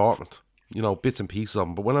of them at Dortmund. You know, bits and pieces of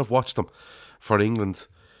them. But when I've watched them for England,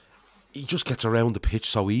 he just gets around the pitch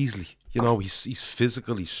so easily. You know, he's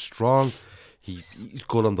physical, he's strong, he's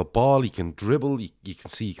good on the ball, he can dribble, you can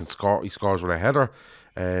see he can score. He scores with a header.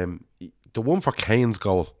 The one for Kane's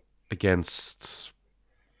goal against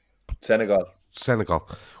Senegal,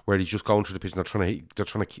 where he's just going through the pitch and they're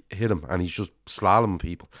trying to hit him, and he's just slaloming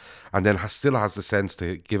people, and then still has the sense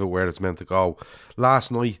to give it where it's meant to go.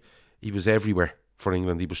 Last night he was everywhere for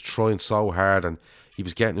England. He was trying so hard, and he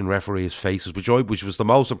was getting in referees' faces, which was the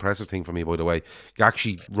most impressive thing for me, by the way.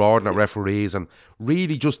 Actually roaring at referees, and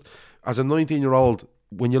really just as a 19-year-old,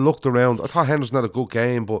 when you looked around, I thought Henderson had a good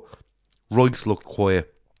game, but Rice looked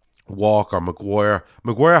quiet. Walker, Maguire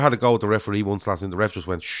had a go at the referee once last night. The ref just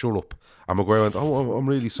went, "Shut up," and Maguire went, "Oh, I'm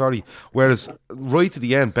really sorry." Whereas right to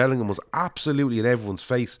the end, Bellingham was absolutely in everyone's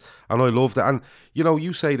face, and I loved it. And you know,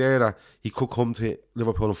 you say there that he could come to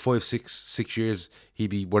Liverpool in 5-6 years,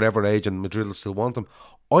 he'd be whatever age, and Madrid will still want him.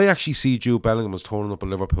 I actually see Jude Bellingham as turning up at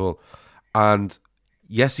Liverpool, and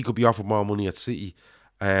yes, he could be offered more money at City,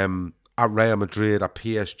 at Real Madrid, at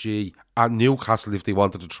PSG, at Newcastle if they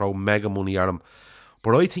wanted to throw mega money at him.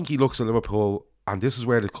 But I think he looks at Liverpool, and this is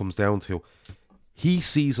where it comes down to. He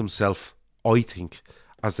sees himself, I think,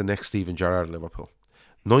 as the next Steven Gerrard at Liverpool.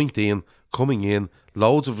 19, coming in,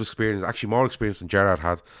 loads of experience, actually more experience than Gerrard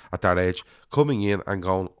had at that age, coming in and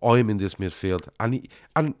going, I'm in this midfield. And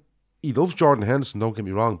he loves Jordan Henderson, don't get me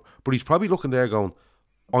wrong, but he's probably looking there going,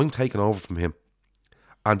 I'm taking over from him.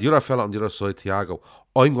 And the other fella on the other side, Thiago,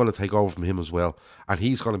 I'm going to take over from him as well. And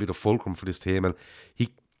he's going to be the fulcrum for this team. And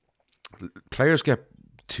players get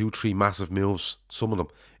 2-3 massive moves, some of them,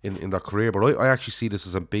 in their career, but I actually see this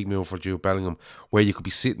as a big move for Jude Bellingham, where you could be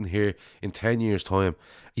sitting here in 10 years time,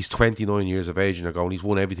 he's 29 years of age and you're going, he's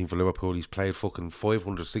won everything for Liverpool, he's played fucking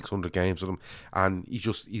 500, 600 games with them, and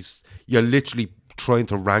you're literally trying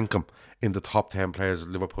to rank him in the top 10 players of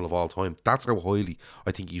Liverpool of all time. That's how highly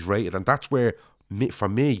I think he's rated, and that's where, for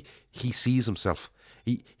me, he sees himself.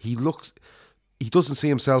 He doesn't see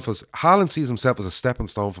himself as... Haaland sees himself as a stepping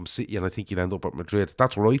stone from City, and I think he'll end up at Madrid.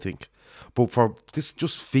 That's what I think. But for this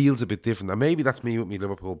just feels a bit different. And maybe that's me with my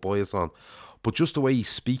Liverpool bias on. But just the way he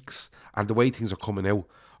speaks and the way things are coming out,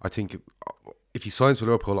 I think if he signs for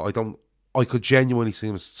Liverpool, I could genuinely see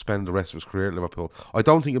him spend the rest of his career at Liverpool. I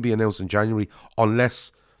don't think it'll be announced in January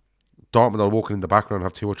unless Dortmund are walking in the background and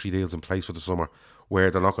have 2 or 3 deals in place for the summer, where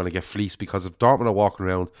they're not going to get fleeced, because if Dortmund are walking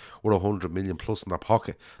around with 100 million plus in their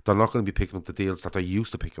pocket, they're not going to be picking up the deals that they're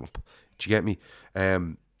used to picking up. Do you get me?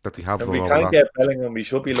 That they have. If we can't get Bellingham, we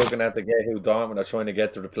should be looking at the guy who Dortmund are trying to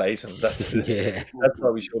get to replace him. That's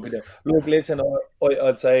what we should be doing. Look, listen,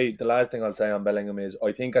 I'd say the last thing I'll say on Bellingham is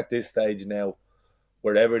I think at this stage now,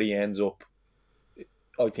 wherever he ends up,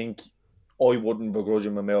 I think I wouldn't begrudge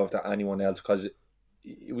him a move to anyone else, because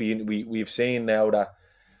we've seen now that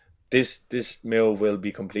this move will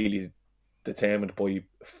be completely determined by,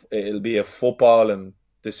 it'll be a footballing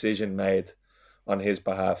decision made on his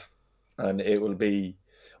behalf, and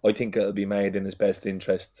I think it'll be made in his best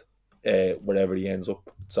interest wherever he ends up.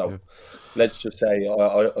 So let's just say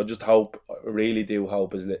I just hope, I really do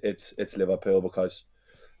hope it's Liverpool, because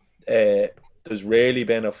there's really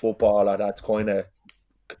been a footballer that's kind of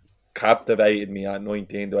captivated me at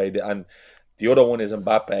 19 the way, and the other one is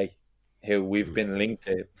Mbappe, who we've been linked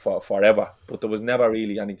to for forever, but there was never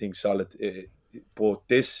really anything solid. But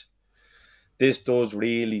this does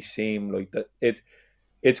really seem like that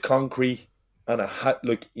it's concrete, and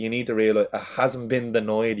like, you need to realize it hasn't been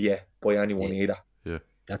denied yet by anyone either. Yeah,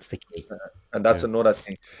 that's the key, and that's another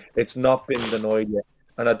thing. It's not been denied yet,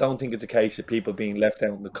 and I don't think it's a case of people being left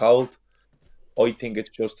out in the cold. I think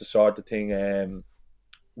it's just the sort of thing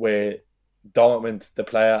where Dortmund, the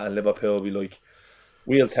player, and Liverpool will be like,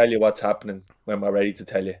 we'll tell you what's happening when we're ready to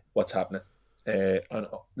tell you what's happening. And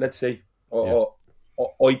let's see.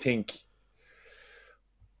 I think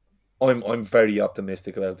I'm very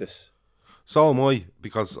optimistic about this. So am I,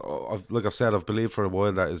 because like I've said, I've believed for a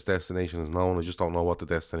while that his destination is known. I just don't know what the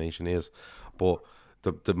destination is. But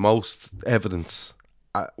the most evidence,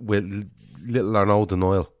 with little or no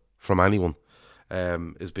denial from anyone,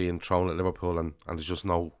 is being thrown at Liverpool, and there's just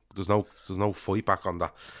there's no fight back on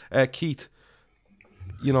that. Keith,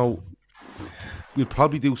 you know, we'll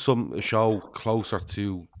probably do a show closer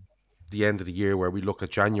to the end of the year where we look at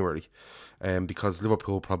January, because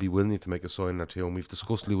Liverpool probably will need to make a signing or two, and we've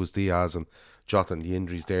discussed Luis Diaz and Jota and the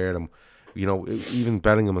injuries there, and even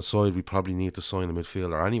Bellingham aside, we probably need to sign a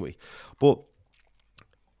midfielder anyway. But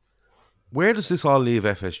where does this all leave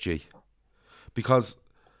FSG? Because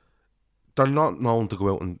they're not known to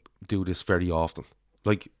go out and do this very often.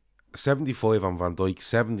 Like 75 on Van Dijk,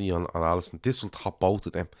 70 on Alisson. This will top both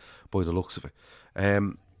of them by the looks of it.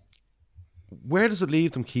 Where does it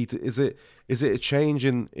leave them, Keith? Is it a change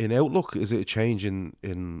in outlook? Is it a change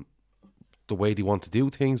in the way they want to do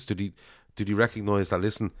things? Do they recognise that,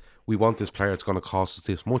 listen, we want this player, it's going to cost us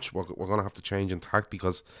this much, we're going to have to change in tack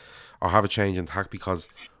because the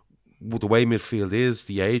way midfield is,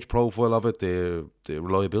 the age profile of it, the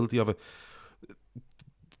reliability of it.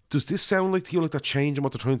 Does this sound like to you like they're changing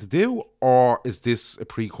what they're trying to do, or is this a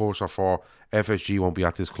precursor for FSG won't be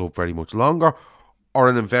at this club very much longer, or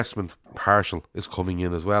an investment partial is coming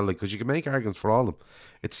in as well? Like, because you can make arguments for all of them.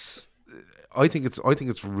 I think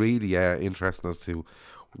it's really interesting as to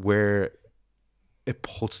where it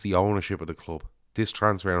puts the ownership of the club. This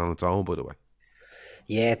transfer on its own, by the way.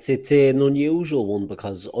 Yeah, it's an unusual one,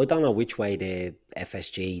 because I don't know which way the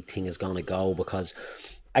FSG thing is going to go, because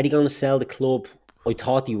are they going to sell the club? I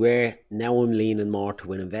thought they were. Now I'm leaning more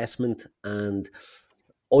to an investment, and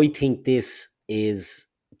I think this is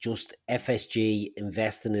just FSG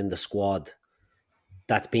investing in the squad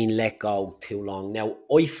that's been let go too long. Now,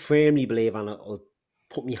 I firmly believe, and I'll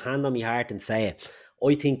put my hand on my heart and say it,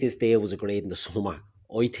 I think this deal was agreed in the summer.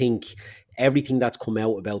 I think everything that's come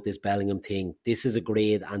out about this Bellingham thing, this is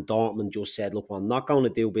agreed, and Dortmund just said, look, I'm not going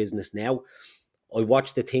to do business now. I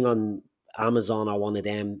watched the thing on Amazon or one of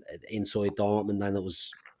them inside Dortmund, and it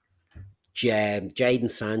was Jadon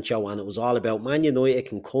Sancho, and it was all about Man United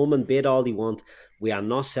can come and bid all they want. We are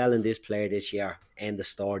not selling this player this year. End of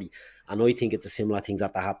story. And I think it's a similar things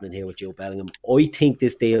after happening here with Jude Bellingham. I think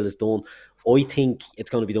this deal is done. I think it's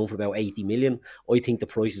going to be done for about 80 million. I think the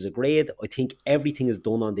price is agreed. I think everything is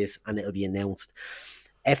done on this, and it'll be announced.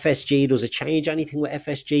 FSG, does it change anything with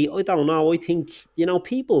FSG? I don't know. I think,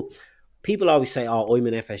 people always say, oh, I'm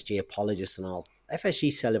an FSG apologist and all.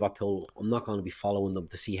 FSG sell Liverpool, I'm not going to be following them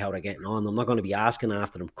to see how they're getting on. I'm not going to be asking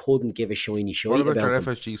after them. Couldn't give a shiny shite about their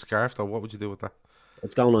them. FSG scarf, though? What would you do with that?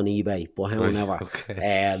 It's going on eBay, but however.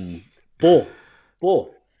 Okay. But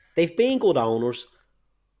they've been good owners.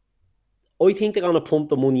 I think they're going to pump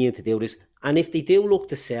the money in to do this. And if they do look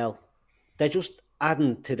to sell, they're just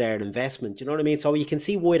adding to their investment. Do you know what I mean? So you can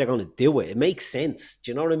see why they're going to do it. It makes sense.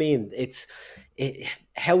 Do you know what I mean?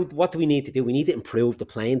 What do we need to do? We need to improve the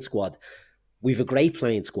playing squad. We've a great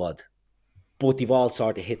playing squad, but they've all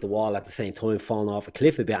sort of hit the wall at the same time, falling off a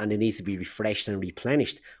cliff a bit, and it needs to be refreshed and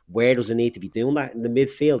replenished. Where does it need to be doing that? In the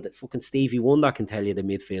midfield, fucking Stevie Wonder can tell you the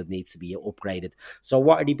midfield needs to be upgraded. So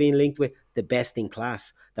what are they being linked with? The best in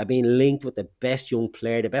class. They're being linked with the best young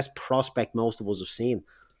player, the best prospect most of us have seen.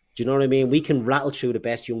 Do you know what I mean? We can rattle through the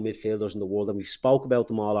best young midfielders in the world, and we've spoke about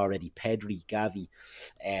them all already. Pedri, Gavi,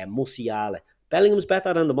 Musiala. Bellingham's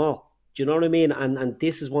better than them all. Do you know what I mean? And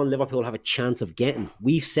this is one Liverpool have a chance of getting.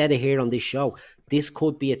 We've said it here on this show. This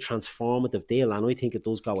could be a transformative deal, and I think it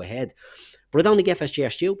does go ahead. But I don't think FSG are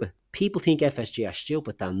stupid. People think FSG are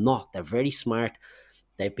stupid. They're not. They're very smart.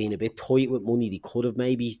 They've been a bit tight with money. They could have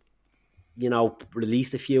maybe,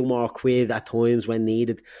 released a few more quid at times when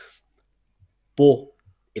needed. But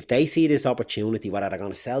if they see this opportunity, whether they're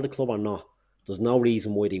going to sell the club or not, there's no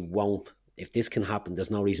reason why they won't. If this can happen,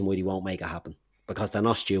 there's no reason why they won't make it happen. Because they're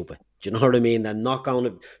not stupid. Do you know what I mean? They're not going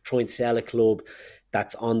to try and sell a club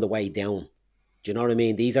that's on the way down. Do you know what I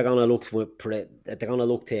mean? These are going to look to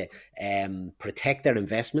protect their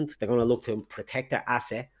investment. They're going to look to protect their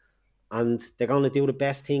asset, and they're going to do the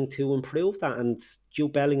best thing to improve that. And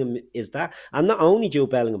Jude Bellingham is that. And not only Jude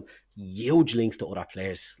Bellingham, huge links to other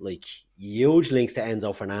players, like huge links to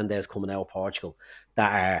Enzo Fernandez coming out of Portugal,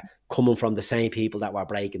 that are coming from the same people that were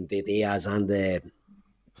breaking the Diaz and the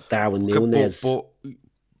Darwin Núñez.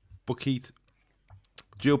 But Keith,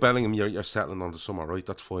 Jude Bellingham, you're settling on the summer, right?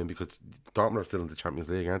 That's fine, because Dortmund are still in the Champions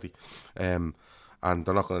League, aren't they? And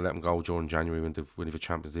they're not going to let him go during January when they have a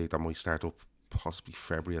Champions League. That might start up possibly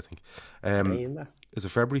February, I think. Is it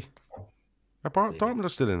February? Dortmund are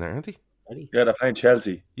still in there, aren't they? Yeah, they're playing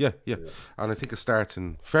Chelsea. Yeah. And I think it starts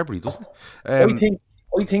in February, doesn't it?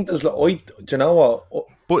 I think there's do you know what?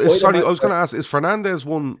 But I was going to ask, is Fernandez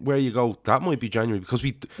one where you go, that might be January, because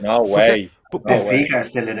we... No way. But Benfica are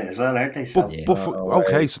still in it as well, aren't they? So.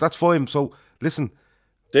 Okay, so that's fine. So, listen...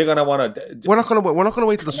 They're going to want to... We're not going to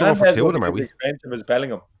wait till the summer for two of them, are we? Expensive as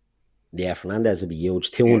Bellingham. Yeah, Fernandez will be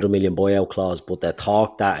huge. 200 million buyout clause, but the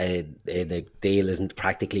talk that the deal isn't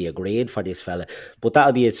practically agreed for this fella. But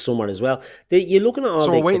that'll be its summer as well. You're looking at all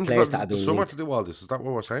the players that have been... So we're waiting for the summer to do all this, is that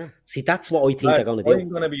what we're saying? See, that's what I think they're going to do. I'm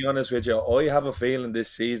going to be honest with you. I have a feeling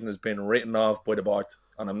this season has been written off by the board.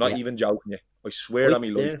 And I'm not even joking you. I swear on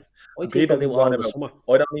me life. I think they'll do all the summer.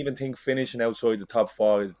 I don't even think finishing outside the top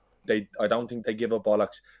four is... I don't think they give a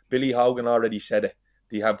bollocks. Billy Hogan already said it.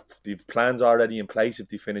 They have the plans already in place if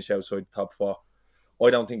they finish outside the top four. I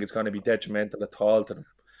don't think it's going to be detrimental at all to them,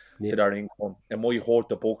 to their income. It might hurt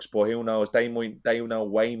the books, but who knows? They know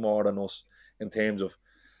way more than us in terms of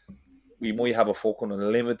we might have a fucking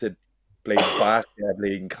unlimited basket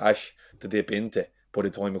league and cash to dip into by the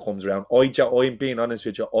time it comes around. I'm being honest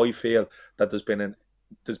with you. I feel that there's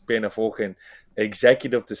been a fucking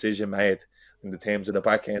executive decision made in the terms of the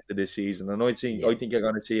back end of this season, and I think you're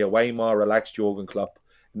going to see a way more relaxed Jurgen Klopp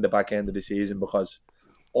in the back end of the season, because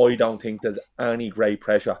I don't think there's any great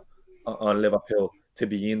pressure on Liverpool to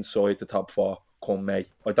be inside the top four come May.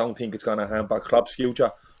 I don't think it's going to hamper Klopp's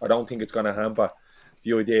future. I don't think it's going to hamper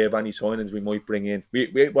the idea of any signings we might bring in.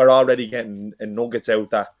 We're already getting nuggets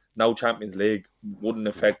out that no Champions League wouldn't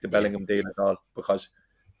affect the Bellingham deal at all, because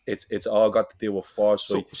it's all got to do with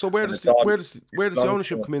foresight. So where does the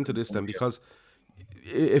ownership come into this then? Because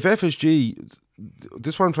if FSG,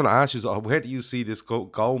 this is what I'm trying to ask is, where do you see this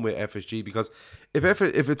going with FSG? Because if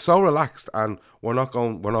it's so relaxed and we're not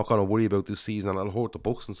going to worry about this season and it'll hurt the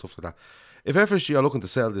books and stuff like that. If FSG are looking to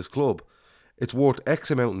sell this club, it's worth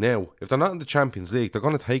X amount now. If they're not in the Champions League, they're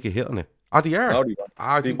going to take a hit on it. They are. No,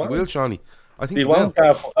 I think they will, Johnny. I think they won't,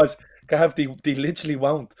 they literally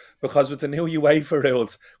won't, because with the new UEFA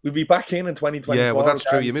rules, we'll be back in 2024. Yeah, well, that's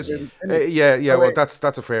true. You missed it. Well,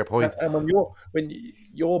 that's a fair point. And when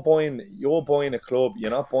you're buying a club,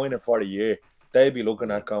 you're not buying it for a year. They'll be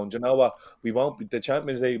looking at going, do you know what? We won't be, the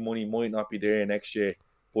Champions League money might not be there next year,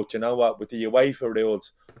 but you know what? With the UEFA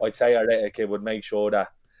rules, I'd say it would make sure that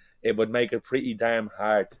it would make it pretty damn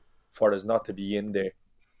hard for us not to be in there.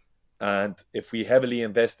 And if we heavily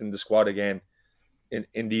invest in the squad again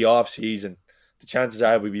in the off season, the chances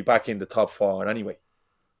are we'll be back in the top four anyway.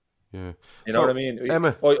 Yeah, you know what I mean.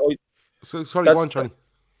 Emma, sorry, go on, Johnny.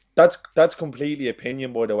 That's completely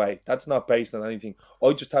opinion, by the way. That's not based on anything.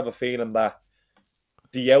 I just have a feeling that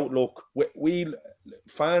the outlook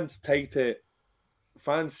fans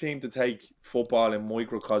seem to take football in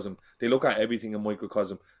microcosm. They look at everything in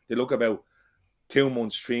microcosm. They look about 2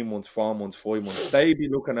 months, 3 months, 4 months, 5 months. They be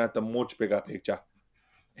looking at the much bigger picture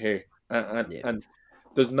here, and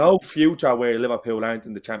there's no future where Liverpool aren't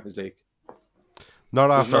in the Champions League.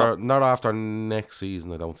 Not after next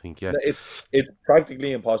season, I don't think. Yeah, it's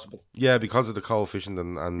practically impossible. Yeah, because of the coefficient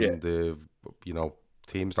and the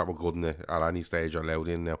teams that were good in it at any stage are allowed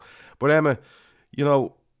in now. But Emma,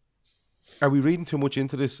 are we reading too much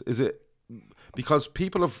into this? Is it because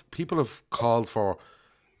people have called for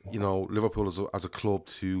Liverpool as a club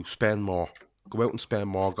to spend more, go out and spend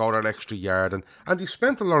more, go that extra yard, and they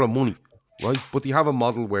spent a lot of money, right? But they have a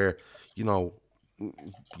model where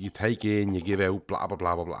you take in, you give out, blah, blah,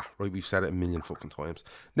 blah, blah, blah, right? We've said it a million fucking times.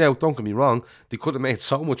 Now, don't get me wrong, they could have made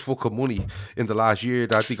so much fucking money in the last year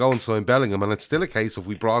that they go and sign Bellingham, and it's still a case of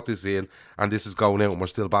we brought this in and this is going out and we're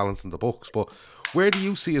still balancing the books. But where do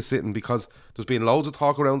you see us sitting? Because there's been loads of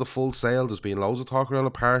talk around the full sale, there's been loads of talk around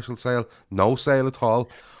a partial sale, no sale at all.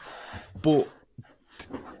 But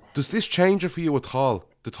does this change it for you at all?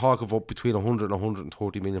 The talk of up between 100 and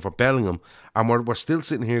 130 million for Bellingham, and we're still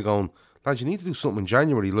sitting here going, lads, you need to do something in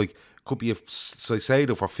January. Like, could be a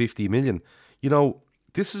Caicedo for 50 million. You know,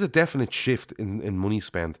 this is a definite shift in money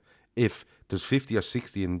spent. If there's 50 or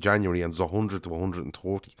 60 in January and there's 100 to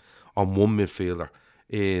 130 on one midfielder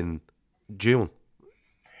in June,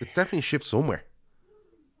 it's definitely a shift somewhere.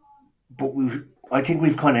 But I think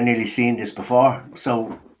we've kind of nearly seen this before.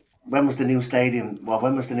 So when was the new stadium? Well,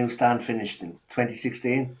 when was the new stand finished? In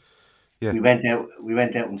 2016. Yeah. We went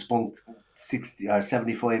out and spunked 60 or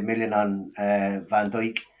 75 million on Van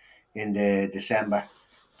Dijk in the December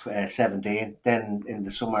 17. Then in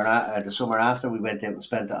the summer after, we went out and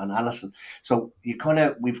spent it on Allison. So we've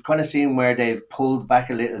kind of seen where they've pulled back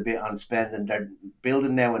a little bit on spending. They're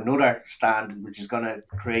building now another stand, which is going to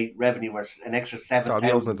create revenue for an extra 7,000.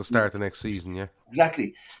 That'll be open at the start of next season, yeah.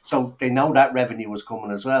 Exactly. So they know that revenue was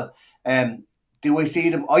coming as well. Do I see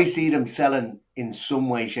them? I see them selling in some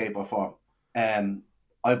way, shape, or form.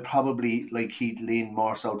 I probably, like Keith, lean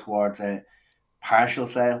more so towards a partial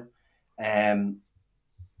sale.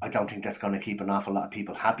 I don't think that's going to keep an awful lot of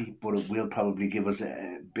people happy, but it will probably give us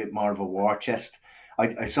a bit more of a war chest.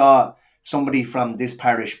 I saw somebody from this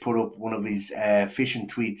parish put up one of his fishing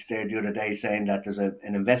tweets there the other day saying that there's an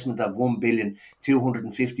investment of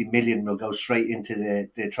 1,250 million will go straight into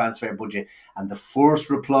the transfer budget. And the first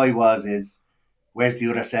reply is, where's the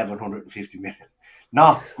other 750 million?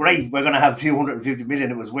 No, great, we're going to have 250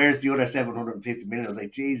 million. It was, where's the other 750 million? I was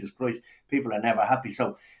like, Jesus Christ, people are never happy.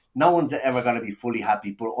 So no one's ever going to be fully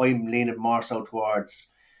happy, but I'm leaning more so towards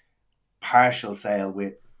partial sale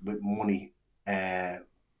with money to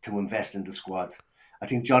invest in the squad. I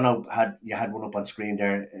think John had one up on screen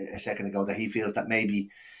there a second ago that he feels that maybe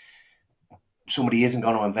somebody isn't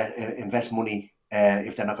going to invest money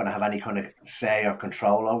if they're not going to have any kind of say or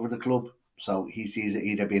control over the club. So he sees it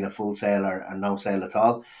either being a full sale or no sale at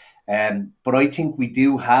all. But I think we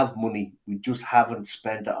do have money. We just haven't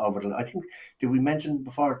spent it over I think, did we mention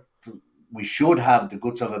before, we should have the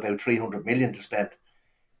guts of about 300 million to spend.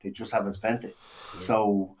 They just haven't spent it.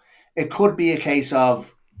 So it could be a case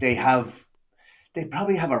of they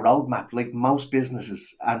probably have a roadmap like most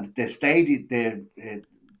businesses, and the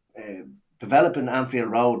developing Anfield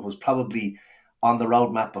Road was probably on the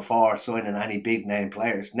roadmap before signing any big name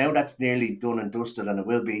players. Now that's nearly done and dusted, and it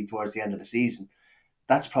will be towards the end of the season.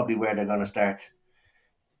 That's probably where they're going to start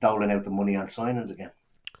doling out the money on signings again.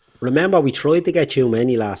 Remember, we tried to get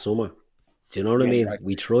Tchouaméni last summer. Do you know what I mean? Exactly.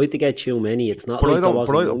 We tried to get Tchouaméni. It's not like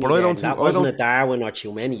there wasn't a Darwin or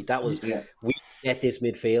Tchouaméni. That was we get this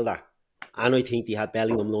midfielder, and I think they had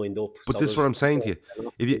Bellingham lined up. But this is what I'm saying to you.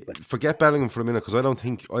 If you forget Bellingham for a minute, because I don't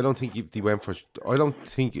think if they went for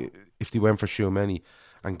Tchouaméni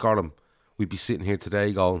and got him, we'd be sitting here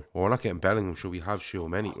today going, well, we're not getting Bellingham, should we have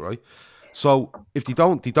Tchouaméni, right? So if they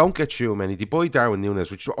don't get Tchouaméni, they buy Darwin Núñez,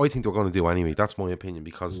 which I think they're going to do anyway. That's my opinion,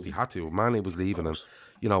 because they had to. Mane was leaving, and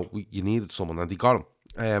you know you needed someone, and they got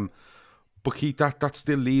him. But Keith, that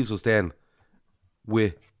still leaves us then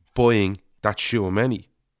with buying that Tchouaméni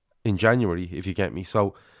in January, if you get me.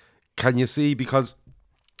 So can you see, because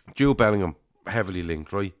Jude Bellingham heavily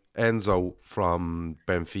linked, right? Enzo from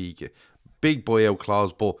Benfica, big buyout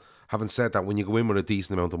clause. But having said that, when you go in with a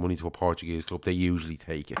decent amount of money to a Portuguese club, they usually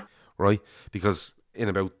take it, right? Because in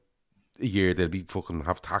about a year they'll be fucking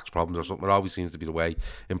have tax problems or something. It always seems to be the way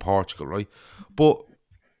in Portugal, right? But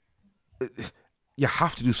you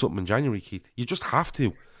have to do something in January, Keith. You just have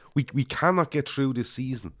to. We cannot get through this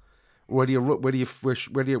season whether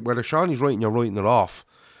Shawnee's right and you're writing it off,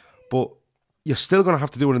 but you're still going to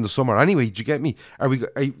have to do it in the summer anyway. Do you get me?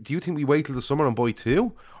 Do you think we wait till the summer and buy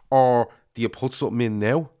two, or do you put something in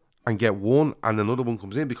now and get one and another one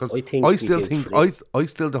comes in? Because I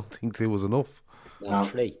still don't think two was enough. No,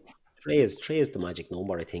 three is the magic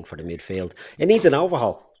number, I think, for the midfield. It needs an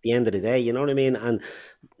overhaul at the end of the day, you know what I mean? And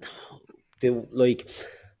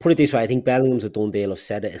put it this way, I think Bellingham's a done deal. I've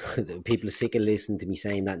said it. People are sick of listening to me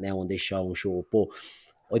saying that now on this show, I'm sure. But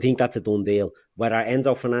I think that's a done deal. Whether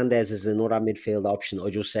Enzo Fernandez is another midfield option, I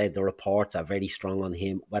just said the reports are very strong on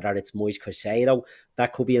him. Whether it's Moise Caicedo,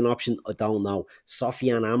 that could be an option, I don't know.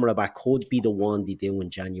 Sofiane Amrabat could be the one they do in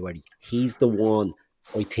January. He's the one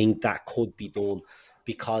I think that could be done,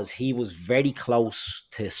 because he was very close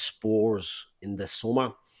to Spurs in the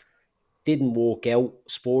summer. Didn't work out.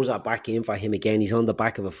 Spurs are back in for him again. He's on the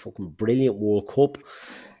back of a fucking brilliant World Cup.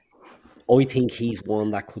 I think he's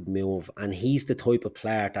one that could move, and he's the type of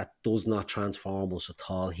player that does not transform us at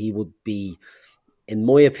all. He would be, in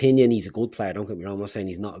my opinion, he's a good player. Don't get me wrong, I'm not saying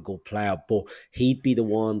he's not a good player, but he'd be the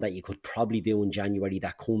one that you could probably do in January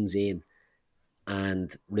that comes in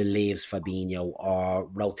and relieves Fabinho or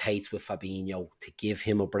rotates with Fabinho to give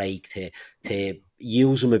him a break, to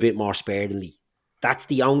use him a bit more sparingly. That's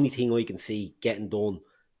the only thing I can see getting done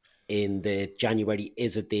in the January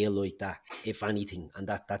is a deal like that, if anything, and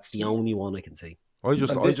that's the only one I can see. I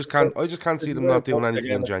just can't see them not doing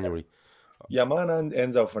anything in January. Yeah, man, and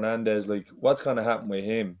Enzo Fernandez, like, what's gonna happen with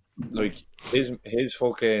him? Like, his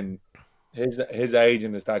fucking his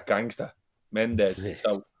agent is that gangster Mendes,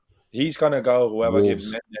 so he's gonna go whoever gives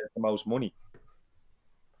Mendes the most money.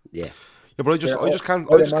 Yeah. Yeah, but I just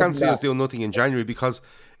can't see us doing nothing in January, because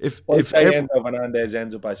if Enzo Fernandez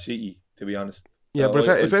ends up at City, to be honest. Yeah, but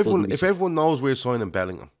if everyone knows we're signing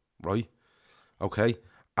Bellingham, right? Okay,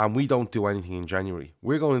 and we don't do anything in January,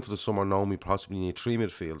 we're going into the summer knowing we possibly need 3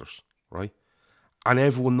 midfielders, right? And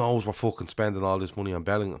everyone knows we're fucking spending all this money on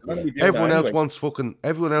Bellingham. Everyone else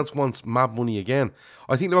wants mad money again.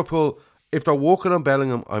 I think Liverpool, if they're working on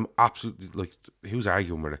Bellingham, I'm absolutely, like, who's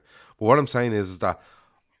arguing with it? But what I'm saying is that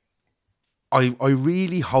I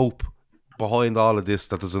really hope behind all of this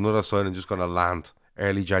that there's another signing just going to land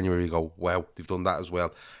early January. You go, wow, they've done that as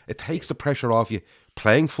well. It takes the pressure off you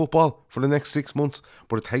playing football for the next 6 months,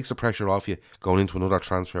 but it takes the pressure off you going into another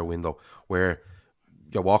transfer window where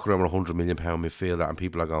you're walking around with £100 million midfielder and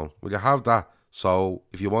people are going, well, you have that, so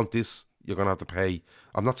if you want this, you're going to have to pay.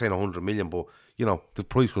 I'm not saying 100 million, but you know, the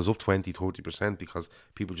price goes up 20-30% because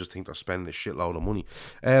people just think they're spending a shitload of money.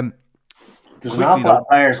 There's an awful lot of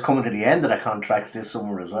players coming to the end of their contracts this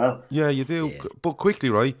summer as well. Yeah, you do. Yeah. But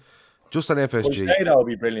quickly, right? Just on FSG. Well, that would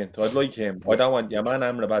be brilliant. I'd like him. I don't want man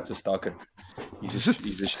Amrabat to stock it. He's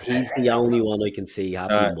the only one I can see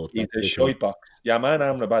happening. He's a shite box. Man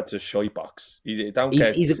Amrabat's a shite box. He's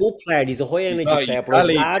a good player. He's a high energy player.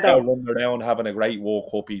 But I'd rather run around having a great World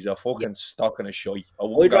Cup. He's a fucking stock and a shite.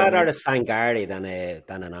 I'd rather a Sangare than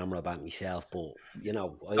an Amrabat myself. But you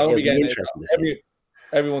know, it'll be interesting to see.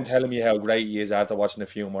 Everyone telling me how great he is after watching a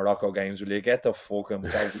few Morocco games. Will you get the fucking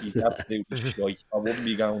he's absolutely shite. I wouldn't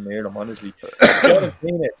be going near him, honestly.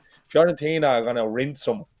 Fiorentina are going to rinse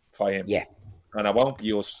him for him. Yeah. And I won't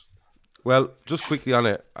be us. Well, just quickly on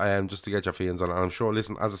it, just to get your feelings on it. And I'm sure,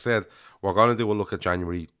 listen, as I said, we're going to do a look at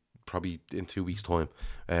January probably in 2 weeks' time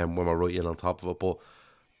when we're right in on top of it. But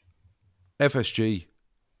FSG,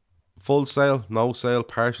 full sale, no sale,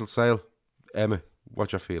 partial sale. Emma,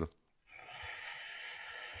 what's your feeling?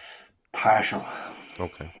 Partial.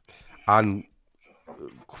 Okay. And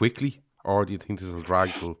quickly, or do you think this will drag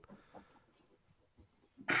till?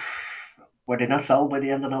 Were they not sold by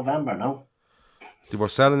the end of November? No. They were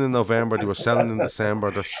selling in November. They were selling in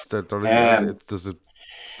December. There's a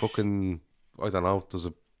fucking, I don't know. There's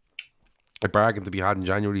a bargain to be had in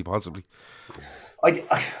January, possibly. I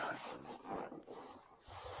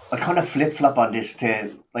kind of flip-flop on this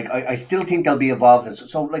to, like, I still think they'll be involved.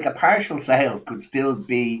 So like a partial sale could still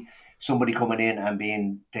be somebody coming in and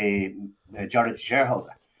being the majority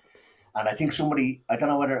shareholder. And I think somebody, I don't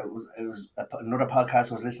know whether it was another podcast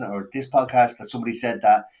I was listening, or this podcast, that somebody said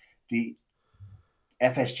that the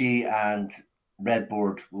FSG and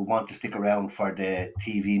Redbird will want to stick around for the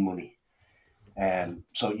TV money.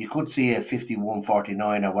 So you could see a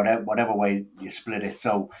 51-49 or whatever way you split it.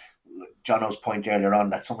 So Jono's point earlier on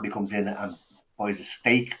that somebody comes in and buys a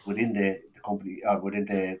stake within the company or within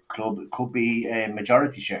the club, it could be a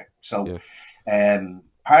majority share. So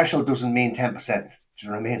partial doesn't mean 10%. Do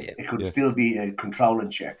you know what I mean? Yeah, it could still be a controlling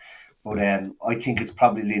share. But I think it's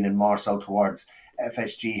probably leaning more so towards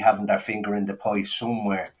FSG having their finger in the pie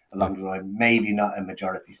somewhere along the line. Maybe not a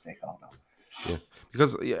majority stakeholder. Yeah,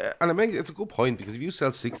 because it's a good point, because if you sell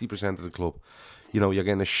 60% of the club, you know, you're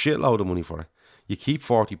getting a shitload of money for it. You keep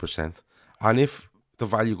 40%, and if the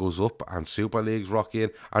value goes up and Super Leagues rock in,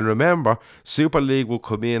 and remember, Super League will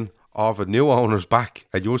come in off a new owner's back,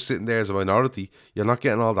 and you're sitting there as a minority, you're not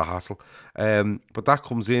getting all the hassle. But that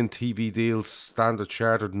comes in, TV deals, Standard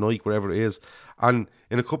Chartered, Nike, whatever it is, and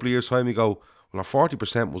in a couple of years' time you go, well, our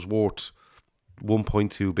 40% was worth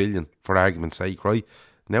 1.2 billion, for argument's sake, right?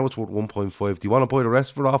 Now it's worth 1.5. Do you want to buy the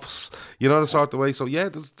rest of it off us? You know, the sort of way. So yeah,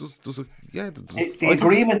 there's the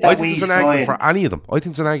agreement that we signed. Argument for any of them. I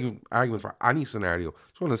think it's an argument for any scenario.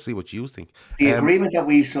 Just want to see what you think. The agreement that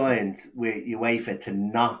we signed with UEFA to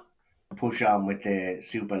not push on with the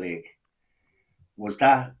Super League, was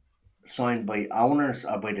that signed by owners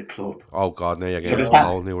or by the club? Oh God, now you're So getting does into a that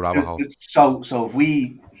whole new rabbit hole. so if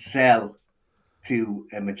we sell to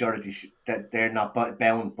a majority that they're not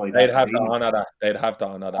bound by They'd that have to agreement? honour that. They'd have to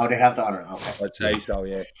honour Oh, that. they have to honour it. Okay. I'd say so,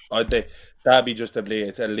 yeah. That'd be just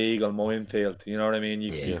it's a legal minefield. You know what I mean?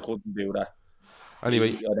 You Yeah. couldn't do that. Anyway,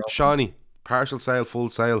 I don't- Shawnee, partial sale, full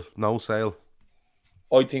sale, no sale.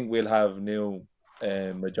 I think we'll have new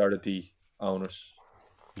majority owners.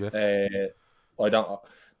 Yeah. I don't.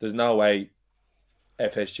 There's no way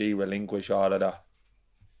FSG relinquish all of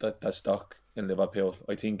that stock in Liverpool.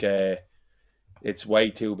 I think it's way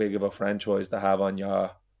too big of a franchise to have on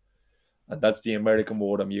your. And that's the American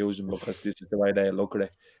word I'm using because this is the way they look at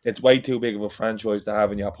it. It's way too big of a franchise to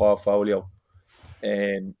have in your portfolio.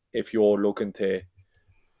 And if you're looking to,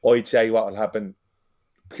 I'd say what will happen,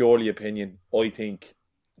 purely opinion, I think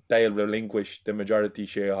they'll relinquish the majority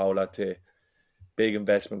shareholder to big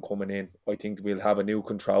investment coming in. I think we'll have a new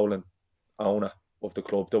controlling owner of the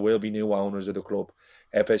club. There will be new owners of the club.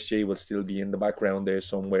 FSG will still be in the background there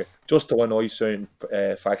somewhere, just to annoy certain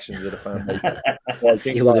factions of the fan base. So I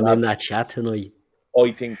think You with them in that chat tonight.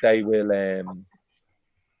 I think they will.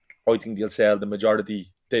 I think they'll sell the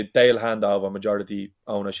majority. They'll hand over majority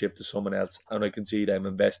ownership to someone else, and I can see them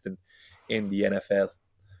investing in the NFL.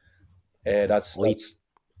 That's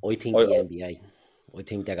I think the NBA. I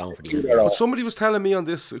think they're going for the But NBA. But somebody was telling me on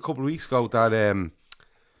this a couple of weeks ago that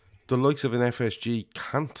the likes of an FSG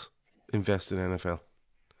can't invest in NFL.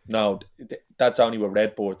 no, that's only with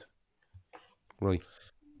Redboard. Right.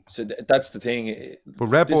 So that's the thing. But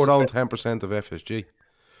Redboard owns 10% of FSG.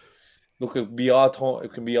 Look, it can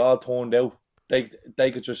be all turned out.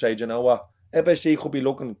 They could just say, "Do you know what? FSG could be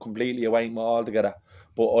looking completely away from it altogether."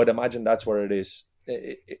 But I'd imagine that's where it is.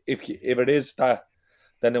 If it is that,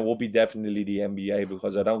 then it will be definitely the NBA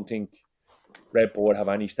because I don't think Red Board have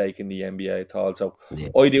any stake in the NBA at all. So Yeah.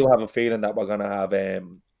 I do have a feeling that we're gonna have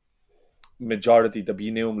majority to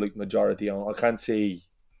be new like majority on. I can't see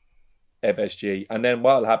FSG, and then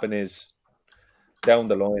what'll happen is down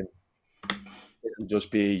the line it'll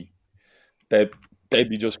just be they'd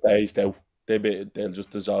be just phased out. They'll just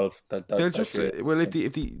dissolve. They'll just well, if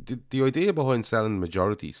the idea behind selling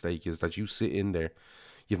majority stake is that you sit in there,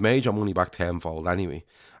 you've made your money back tenfold anyway,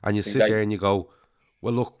 and you sit Exactly. there and you go,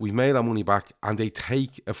 well, look, we've made our money back, and they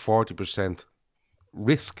take a 40%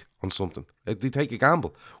 risk on something. They take a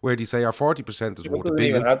gamble where they say our 40% is It worth $1 doesn't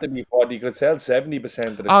billion. even have to be 40. You could sell 70%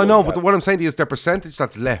 of the Oh club no, back. but what I'm saying is their percentage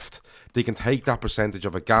that's left, they can take that percentage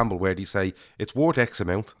of a gamble where they say it's worth X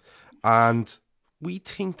amount, and we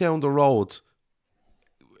think down the road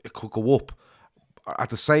it could go up.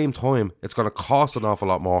 At the same time, it's going to cost an awful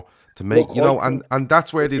lot more to make, Look, you know, I think and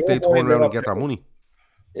that's where they you're turn going around and get Liverpool. their money.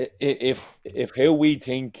 If how we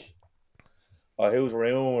think or who's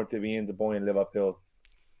rumored to be into buying Liverpool,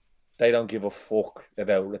 they don't give a fuck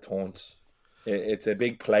about returns. It's a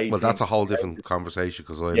big play. Well, thing. that's a whole different conversation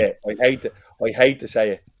because I hate to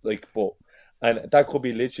say it, and that could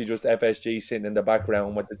be literally just FSG sitting in the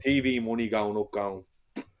background with the TV money going up, going.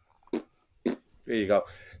 There you go.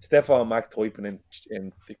 Stefan Mack typing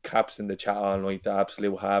in the caps in the chat all night, the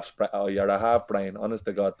absolute oh, you're a half brain, honest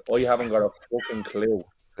to God. I haven't got a fucking clue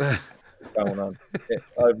what's going on.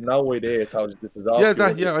 I have no idea. This is all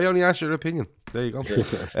I only asked your opinion. There you go.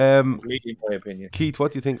 completely my opinion. Keith,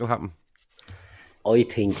 what do you think will happen? I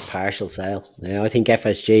think partial sale. Now, I think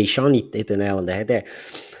FSG, Shawnee hit the nail on the head there.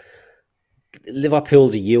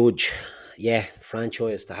 Liverpool's a huge,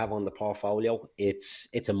 franchise to have on the portfolio. It's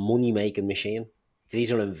a money making machine.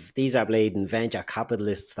 These are bleeding venture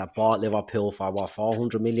capitalists that bought Liverpool for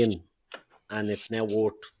 400 million, and it's now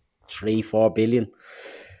worth 3-4 billion.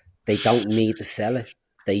 They don't need to sell it.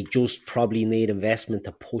 They just probably need investment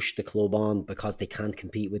to push the club on because they can't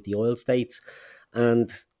compete with the oil states. And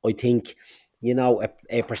I think, you know,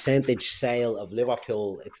 a percentage sale of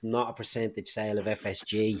Liverpool, it's not a percentage sale of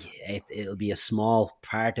FSG. It'll be a small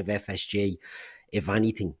part of FSG, if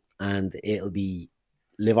anything. And it'll be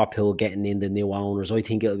Liverpool getting in the new owners. I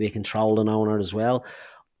think it'll be a controlling owner as well.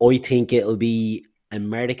 I think it'll be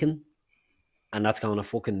American, and that's going to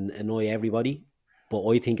fucking annoy everybody. But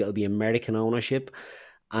I think it'll be American ownership.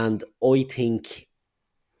 And I think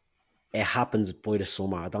it happens by the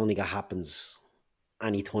summer. I don't think it happens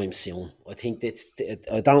anytime soon. I think there's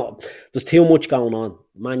too much going on.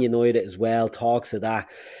 Man United as well talks of that.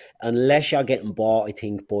 Unless you're getting bought, I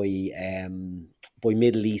think by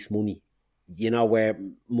Middle East money, you know, where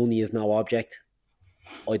money is no object.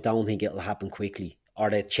 I don't think it'll happen quickly. Or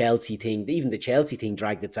the Chelsea thing, even the Chelsea thing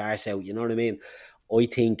dragged its arse out. You know what I mean? I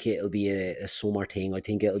think it'll be a summer thing. I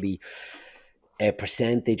think it'll be a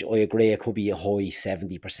percentage, I agree, it could be a high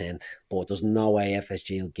 70%, but there's no way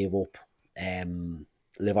FSG will give up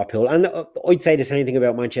Liverpool. And I'd say the same thing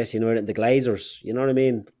about Manchester United and the Glazers. You know what I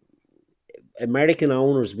mean? American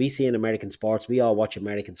owners, we see in American sports, we all watch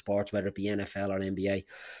American sports, whether it be NFL or NBA.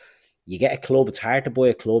 You get a club, it's hard to buy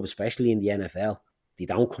a club, especially in the NFL. They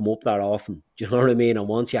don't come up that often. Do you know what I mean? And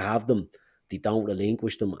once you have them, they don't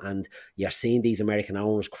relinquish them. And you're seeing these American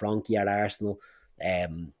owners, Kroenke at Arsenal,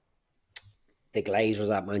 the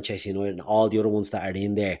Glazers at Manchester United, and all the other ones that are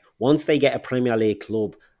in there. Once they get a Premier League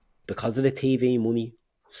club, because of the TV money,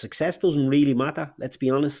 success doesn't really matter. Let's be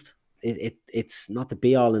honest. It's not the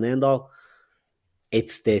be all and end all.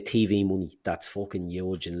 It's the TV money that's fucking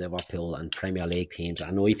huge in Liverpool and Premier League teams.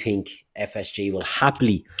 And I think FSG will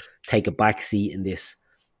happily take a back seat in this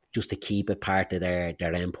just to keep it part of their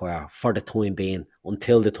empire for the time being,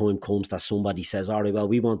 until the time comes that somebody says, all right, well,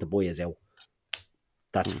 we want to buy us out.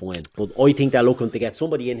 That's fine. But I think they're looking to get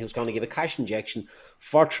somebody in who's going to give a cash injection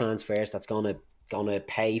for transfers that's going to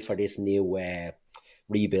pay for this new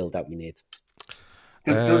rebuild that we need.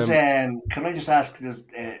 Can I just ask,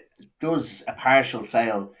 does a partial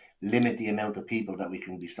sale limit the amount of people that we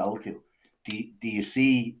can be sold to? Do you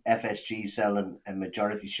see FSG selling a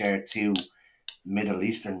majority share to Middle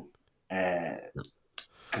Eastern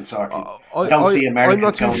consortium? I don't see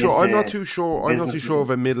Americans going into I'm not too sure if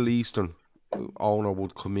a Middle Eastern owner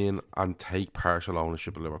would come in and take partial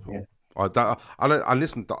ownership of Liverpool. Yeah. And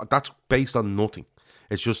listen, that's based on nothing.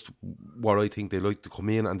 It's just what I think. They like to come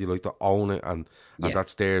in and they like to own it, and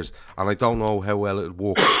that's theirs. And I don't know how well it would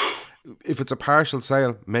work. If it's a partial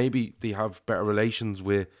sale, maybe they have better relations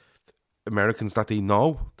with Americans that they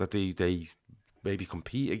know, that they maybe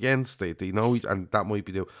compete against. They know, and that might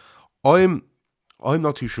be the. I'm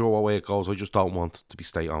not too sure what way it goes. I just don't want to be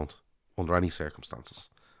state owned under any circumstances.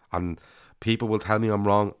 And people will tell me I'm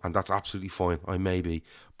wrong, and that's absolutely fine. I may be,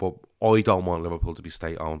 but I don't want Liverpool to be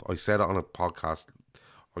state owned. I said it on a podcast.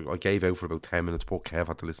 I gave out for about 10 minutes. Poor Kev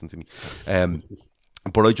had to listen to me.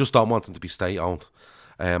 But I just don't want them to be state owned.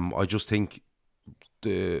 I just think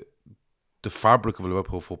the fabric of a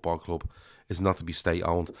Liverpool Football Club is not to be state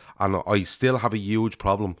owned. And I still have a huge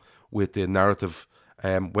problem with the narrative,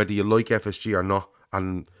 whether you like FSG or not.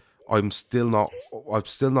 And I'm still not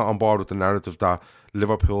on board with the narrative that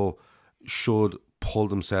Liverpool should pull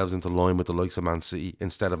themselves into line with the likes of Man City,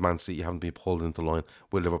 instead of Man City having to be pulled into line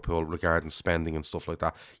with Liverpool regarding spending and stuff like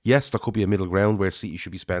that. Yes, there could be a middle ground where City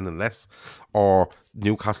should be spending less, or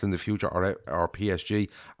Newcastle in the future, or PSG,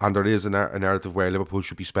 and there is a narrative where Liverpool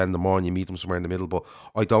should be spending more and you meet them somewhere in the middle. But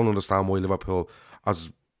I don't understand why Liverpool,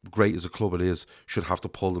 as great as a club it is, should have to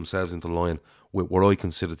pull themselves into line with what I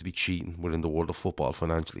consider to be cheating within the world of football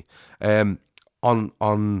financially.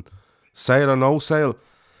 On sale or no sale,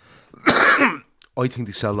 I think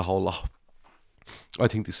they sell the whole lot. I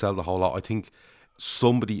think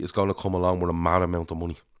somebody is going to come along with a mad amount of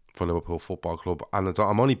money for Liverpool Football Club. And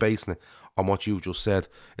I'm only basing it on what you just said.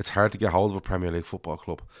 It's hard to get hold of a Premier League football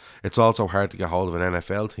club. It's also hard to get hold of an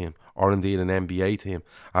NFL team, or indeed an NBA team.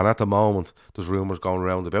 And at the moment, there's rumours going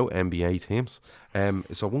around about NBA teams.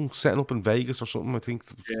 So one setting up in Vegas or something, I think.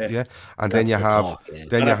 Yeah. And then you have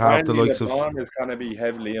the likes of. LeBron is going to be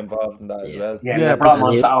heavily involved in that as well. Yeah, LeBron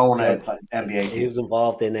wants to own an NBA team. He was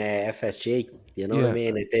involved in FSG. You know what I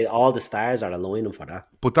mean? All the stars are aligning for that.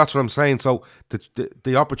 But that's what I'm saying. So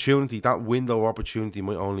the opportunity, that window of opportunity,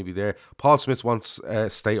 might only be there. Paul Smith wants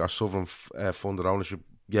state or sovereign funded ownership.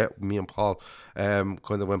 Yeah, me and Paul kind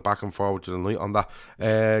of went back and forward to the night on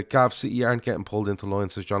that. Gav, City aren't getting pulled into line,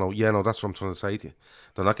 says Jono. Yeah, no, that's what I'm trying to say to you.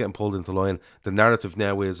 They're not getting pulled into line. The narrative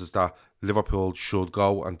now is that Liverpool should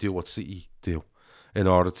go and do what City do in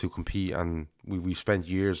order to compete, and we've spent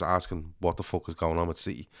years asking what the fuck is going on with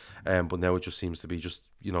City, but now it just seems to be just,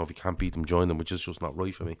 if you can't beat them, join them, which is just not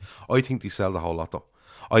right for me. I think they sell the whole lot though.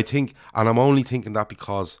 I think, and I'm only thinking that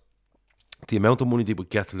because the amount of money they would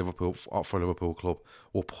get to Liverpool for Liverpool club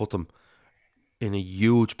will put them in a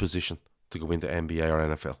huge position to go into NBA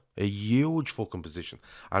or NFL. A huge fucking position.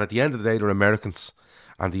 And at the end of the day, they're Americans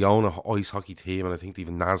and they own an ice hockey team, and I think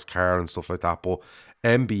even NASCAR and stuff like that. But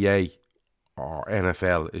NBA or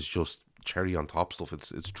NFL is just cherry on top stuff.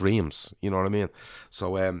 It's dreams, you know what I mean?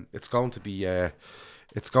 So it's going to be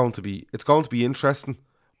interesting.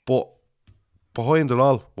 But behind it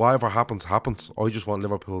all, whatever happens. I just want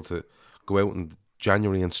Liverpool to go out in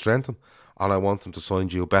January and strengthen, and I want them to sign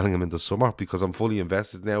Jude Bellingham in the summer, because I'm fully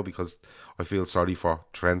invested now, because I feel sorry for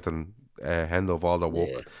Trent and Hendo of all their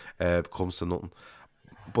work comes to nothing.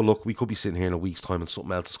 But look, we could be sitting here in a week's time and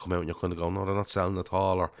something else has come out and you're kind of going, no, they're not selling at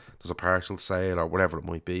all, or there's a partial sale, or whatever it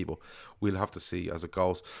might be. But we'll have to see as it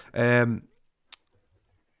goes.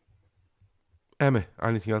 Emma,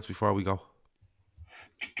 anything else before we go?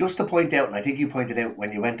 Just to point out, and I think you pointed out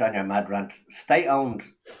when you went on your mad rant, state-owned.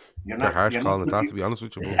 You're They're not. harsh You're calling it that, not. to be honest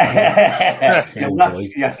with you.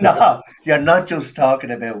 You're not just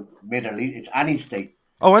talking about Middle East. It's any state.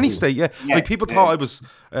 Oh, any state, yeah. Yeah, Like people thought I was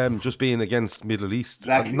just being against Middle East.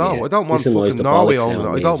 Exactly, No, yeah. I don't want Listen, guys, fucking the Norway bollocks owning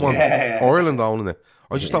now, it. I don't mate. want Yeah. Ireland owning it.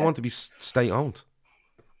 I just don't want to be state owned.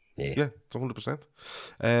 Yeah. Yeah, it's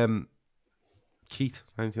 100%. Keith,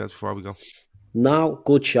 anything else before we go? No,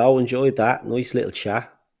 good show. Enjoyed that. Nice little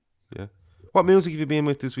chat. Yeah. What music have you been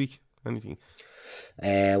with this week? Anything?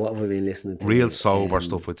 What have we been listening to? Real sober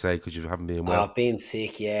stuff, I'd say, because you haven't been well. I've been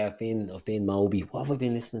sick. Yeah, I've been Moby. What have I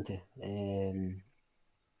been listening to?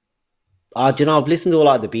 Do you know, I've listened to a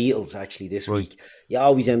lot of the Beatles actually this week. You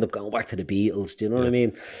always end up going back to the Beatles. Do you know what I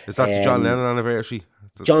mean? Is that the John Lennon anniversary?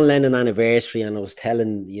 John Lennon anniversary, and I was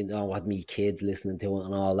telling I had me kids listening to it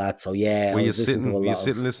and all that. So yeah, Were I you was listening sitting? to a Were you lot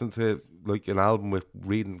sitting listening to like an album with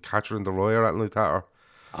reading Catcher in the Rye or anything like that? Or?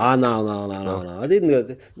 No. I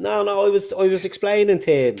didn't. No. I was explaining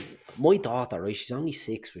to my daughter, right? She's only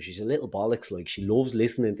 6, but she's a little bollocks. Like, she loves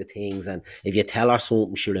listening to things, and if you tell her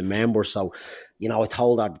something, she remembers. So, I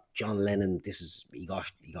told her John Lennon. He got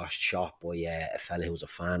shot by a fella who was a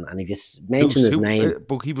fan, and if you mention his name,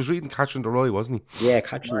 but he was reading Catcher in the Rye, wasn't he? Yeah,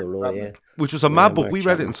 Catcher in the Rye. Yeah, which was a mad book. Mark We read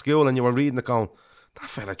it Chapman. in school, and you were reading it, going, "That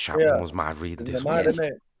fella Chapman Yeah. was mad reading this." Mad, isn't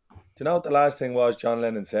it? Do you know what the last thing was John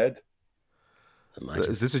Lennon said? Imagine.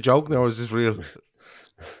 Is this a joke now, or is this real?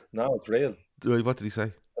 No, it's real. What did he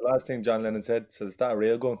say? The last thing John Lennon said, "Is that a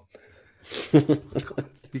real gun?"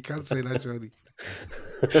 You can't say that, Johnny.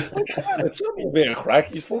 It's only a bit of crack.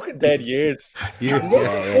 He's fucking dead years. Years,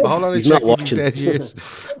 Yeah. But hold on, He's he's not not watching watching. dead years.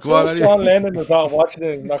 Go on, anyway. John Lennon was not watching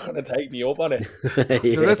it and not going to take me up on it.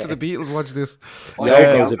 The rest of the Beatles watch this.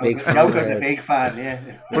 Yoko's a big fan. Yoko's a big fan,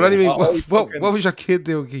 yeah. But anyway, Oh, what was your kid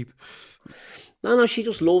doing, Keith? No, she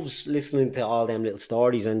just loves listening to all them little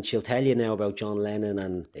stories, and she'll tell you now about John Lennon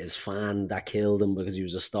and his fan that killed him because he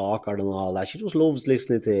was a stalker and all that. She just loves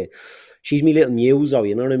listening to. She's me little muso,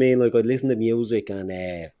 you know what I mean? Like, I'd listen to music and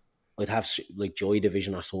I'd have like Joy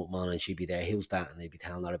Division or something on, and she'd be there. Who's that? And they'd be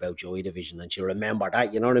telling her about Joy Division, and she'll remember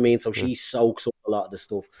that. You know what I mean? So she soaks up a lot of the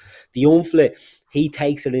stuff. The Umfle, he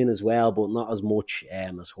takes it in as well, but not as much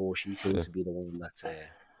as her. She seems to be the one that's.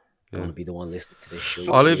 Going to be the one listening to this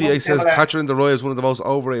show. Olivier says similar- Catcher in the Rye is one of the most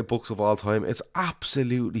overrated books of all time. It's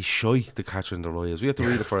absolutely shite, the Catcher in the Rye is. We had to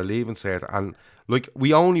read it for a leaving cert, and like,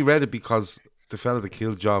 we only read it because the fella that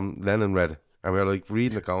killed John Lennon read it, and we were like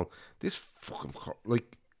reading it going, this fucking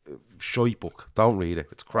like shite book, don't read it,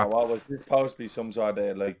 it's crap. What was this supposed to be? Some sort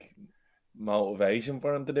of like motivation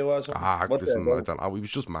for him to do or something? What Listen, the- I don't know, he was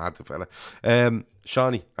just mad, the fella.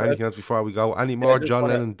 Shawnee, anything else before we go? Any more just John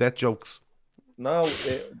wanna- Lennon death jokes? No,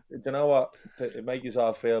 you know what? It makes you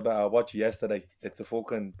all feel better. I watched it yesterday. It's a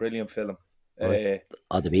fucking brilliant film. Right.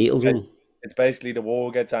 The Beatles one. It's basically the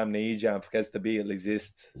world gets amnesia and forgets the Beatles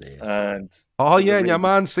exist. Yeah. And Oh there's a yeah, and your really-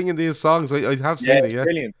 man singing these songs, I have seen yeah, it, it's yeah.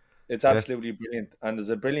 brilliant. It's Yeah. absolutely brilliant, and there's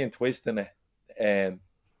a brilliant twist in it.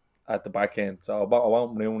 At the back end, so I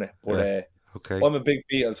won't ruin it. But Okay. I'm a big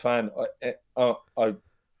Beatles fan. I'm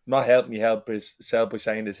not helping you help yourself by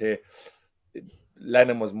saying this here.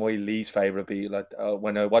 Lennon was my least favourite Beatle.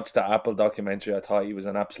 When I watched the Apple documentary, I thought he was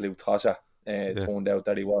an absolute tosser. It turned out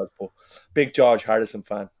that he was. But big George Harrison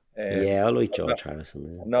fan. Yeah, I like George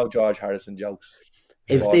Harrison. Yeah. No George Harrison jokes.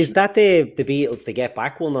 Is that the Beatles, the Get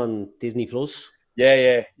Back one on Disney Plus?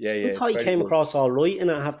 Yeah. I thought he It's came very across all right,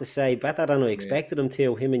 and I have to say, better than I expected him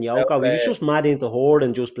to. Him and Well, Yoko, he was just mad into Horde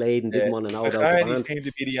and just played and good. didn't want to know about the McCartney band. seemed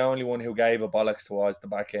to be the only one who gave a bollocks towards the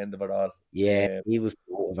back end of it all. Yeah, he was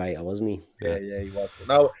the motivator, wasn't he? Yeah, he was.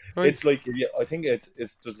 No, Right. it's like I think it's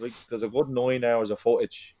just like there's a good 9 hours of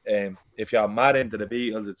footage. If you're mad into the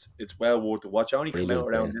Beatles, it's well worth to watch. It only came out Brilliant,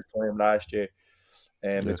 around yeah. this time last year.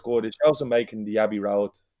 It's good. It's also making the Abbey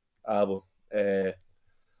Road album,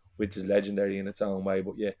 which is legendary in its own way.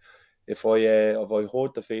 But yeah, if I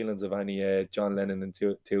hurt the feelings of any John Lennon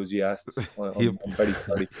enthusiasts, I'm very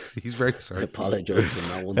sorry. He's very I sorry. apologise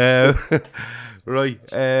for that one.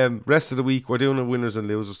 Right. Rest of the week, we're doing the winners and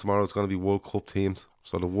losers tomorrow. It's going to be World Cup teams.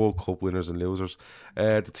 So the World Cup winners and losers.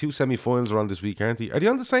 The 2 semi-finals are on this week, aren't they? Are they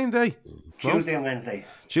on the same day? Tuesday and Wednesday.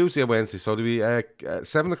 Tuesday and Wednesday. So they'll be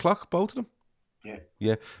 7 o'clock, both of them? Yeah.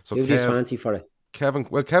 Yeah. So Who does fancy for it? Kevin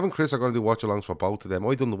and Chris are going to do watch-alongs for both of them.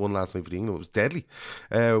 I done the one last night for the England. It was deadly.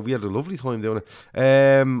 We had a lovely time doing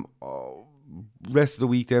it. Rest of the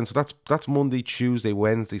week then. So that's Monday, Tuesday,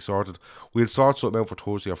 Wednesday sorted. We'll sort something out for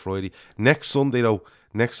Thursday or Friday. Next Sunday, though.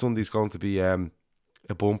 Next Sunday's going to be a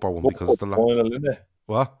bumper one because it's the final, isn't it?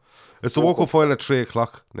 what? It's the World Cup final at 3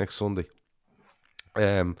 o'clock next Sunday.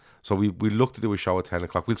 So we look to do a show at 10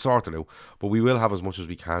 o'clock. We'll sort it out, but we will have as much as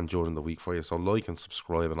we can during the week for you. So like and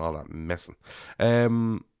subscribe and all that messing.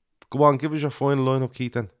 Go on, give us your final lineup,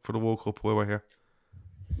 Keith, then, for the World Cup while we're here.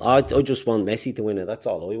 I just want Messi to win it. That's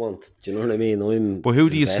all I want. Do you know what I mean? But who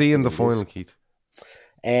do you see in the final, Keith?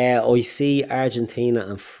 I see Argentina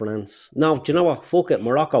and France. No, do you know what? Fuck it,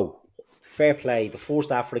 Morocco. Fair play. The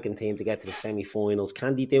first African team to get to the semi-finals.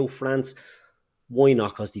 Can they do France? Why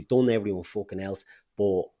not? Because they've done everyone fucking else.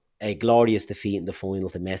 But a glorious defeat in the final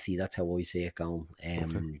to Messi. That's how I see it going.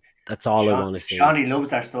 That's all I want to see. Shawnee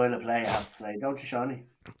loves their style of play, I have to say. Don't you, Shawnee?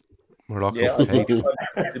 Morocco. Yeah,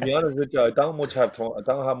 to be honest with you, I don't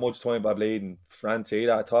have much time by bleeding France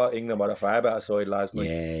either. I thought England were a far better side last night.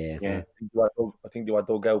 Yeah. I think they were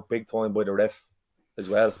dug out big time by the ref as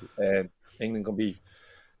well. England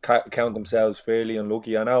can count themselves fairly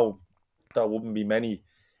unlucky. I know there wouldn't be many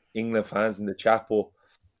England fans in the chat, but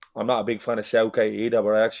I'm not a big fan of Southgate either.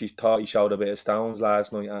 But I actually thought he showed a bit of stones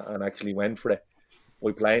last night and actually went for it.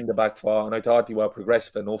 We played the back four, and I thought they were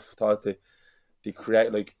progressive enough. Thought they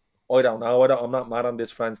create like. I don't know. I'm not mad on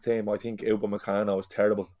this France team. I think Upamecano is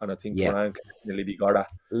terrible, and I think Frank nearly be got that.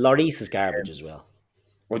 Lloris is garbage as well.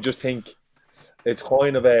 I just think it's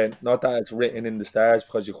kind of not that it's written in the stars,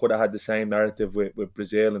 because you could have had the same narrative with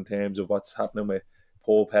Brazil in terms of what's happening with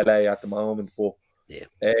Paul Pele at the moment. But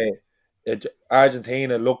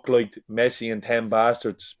Argentina looked like Messi and 10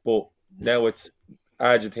 bastards, but now it's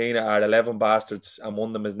Argentina are 11 bastards, and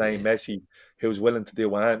one of them is named Messi, who's willing to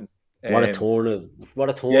do anything. What a tournament for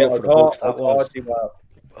the books that was.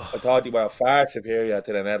 I thought they were far superior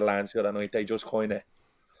to the Netherlands the other night. They just kind of...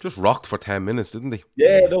 Just rocked for 10 minutes, didn't they?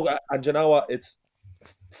 Yeah, look, and you know what? It's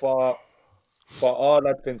for all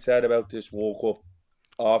that's been said about this World Cup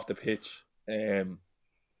off the pitch, I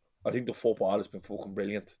think the football has been fucking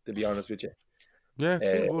brilliant, to be honest with you. Yeah, it's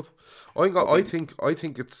been good.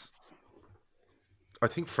 I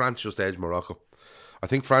think France just edged Morocco. I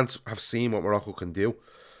think France have seen what Morocco can do.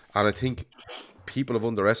 And I think people have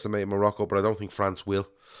underestimated Morocco, but I don't think France will.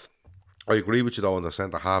 I agree with you, though, on the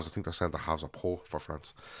centre-halves. I think their centre-halves are poor for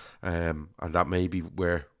France. And that may be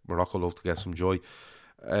where Morocco love to get some joy.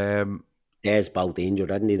 There's both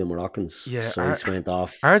injured, hadn't he, the Moroccans? Yeah, Sainz went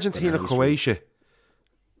off. Argentina, Croatia.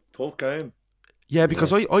 Tough game. Yeah,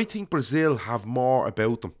 because I think Brazil have more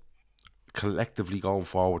about them collectively going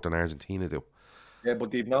forward than Argentina do. Yeah,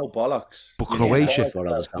 but they've no bollocks. But Croatia...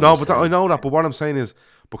 I know that, but what I'm saying is,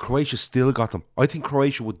 but Croatia still got them. I think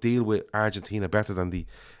Croatia would deal with Argentina better than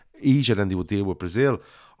easier than they would deal with Brazil.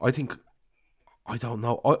 I don't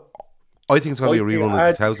know. I think it's going to be a rerun of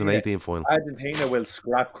the 2018 final. Argentina will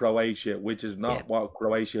scrap Croatia, which is not what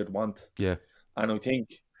Croatia would want. Yeah. And I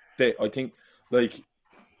think, like,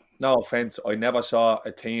 no offence, I never saw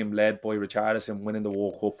a team led by Richarlison winning the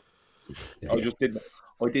World Cup.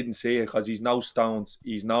 I didn't see it because he's no stones.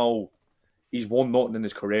 He's won nothing in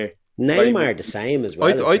his career. Neymar the same as well.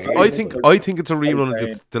 I think it's a rerun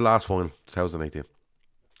of the last final, 2018.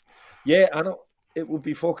 Yeah, I know. It would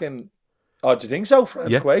be fucking... Oh, do you think so,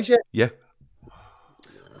 France, Croatia? Yeah.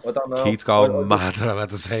 I don't know. Keith's going mad that I'm about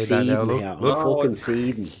to say that now. Look. Fucking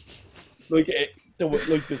seeding.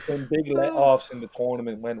 There's been big let-offs in the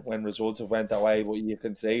tournament when results have went that way, but you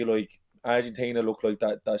can say, like, Argentina look like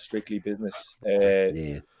that's strictly business.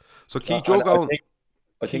 So Keith, Joe going...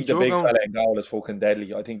 I think the big fella in goal is fucking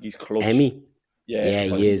deadly. I think he's clutch. Emmy? Yeah,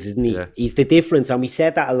 he is, isn't he? Yeah. He's the difference, and we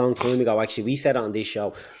said that a long time ago. Actually, we said it on this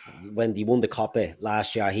show when they won the Copa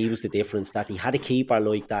last year. He was the difference, that he had a keeper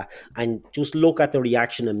like that. And just look at the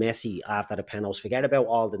reaction of Messi after the penalties. Forget about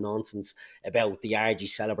all the nonsense about the RG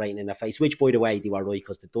celebrating in their face, which, by the way, they were right,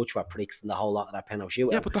 because the Dutch were pricks in the whole lot of that penalty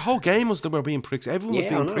shootout. Yeah, but the whole game was they were being pricks. Everyone was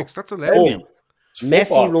being pricks. That's hilarious.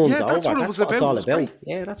 Messi runs over. That's what it's all about.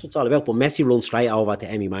 Yeah, that's what it's all about. But Messi runs straight over to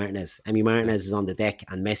Emi Martinez. Emi Martinez is on the deck,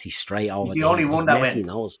 and Messi straight over. He's the only one that Messi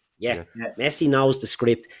knows. Yeah, Messi knows the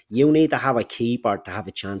script. You need to have a keeper to have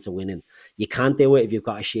a chance of winning. You can't do it if you've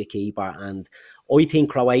got a shit keeper. And I think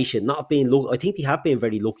Croatia, not being lucky, I think they have been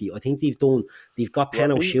very lucky. I think they've got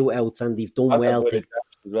penalty shootouts, and they've done well.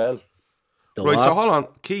 Right, so hold on.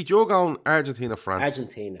 Keith, you're going Argentina, France.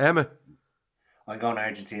 Argentina. Emma? I'm going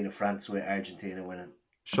Argentina, France, with Argentina winning.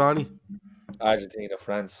 Shawnee? Argentina,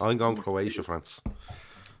 France. I'm going Croatia, France.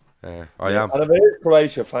 I am. And if it is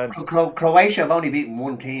Croatia, France. Croatia have only beaten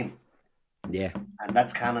one team. Yeah. And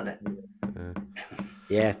that's Canada.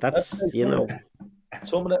 Yeah, that's you know.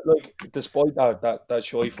 Some of the, despite that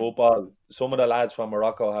shy football, some of the lads from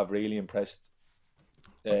Morocco have really impressed.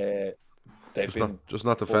 Just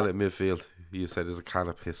not the fella in midfield. You said is a can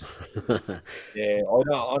of piss. Yeah,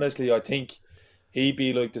 honestly, I think he'd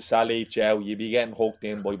be like the Salif Joe. You'd be getting hooked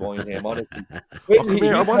in by buying him, honestly. Oh, come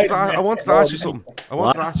here. I want to ask you something.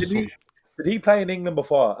 Did he play in England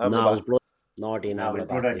before? No, his brother. Nordin No, his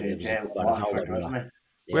brother did, yeah. Watford, wasn't it?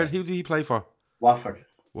 Well, who did he play for? Watford.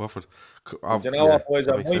 Do you know what, boys?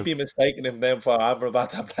 I might be mistaking him then for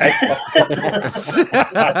Amrabat to play for.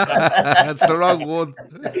 That's the wrong one.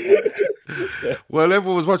 Well,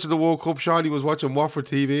 everyone was watching the World Cup. Shawnee was watching Watford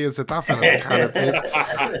TV and said, that fella's a can of piss.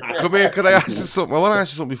 Come here, can I ask you something? I want to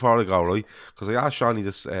ask you something before I go, right? Because I asked Shawnee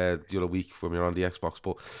this the other week when we were on the Xbox.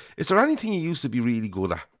 But is there anything you used to be really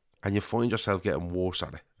good at and you find yourself getting worse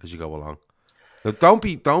at it as you go along? Now, don't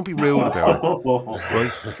be rude about it.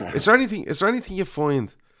 Right? Is there anything you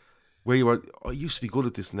find where you were, I used to be good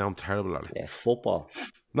at this, now I'm terrible at it? Yeah, football.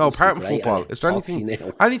 No, apart from football. Is there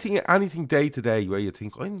anything day to day where you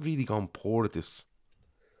think, I'm really going poor at this?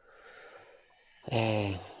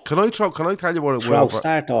 Can I tell you what it was?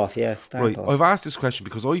 Start off. I've asked this question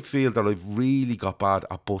because I feel that I've really got bad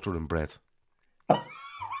at butter and bread.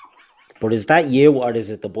 But is that you or is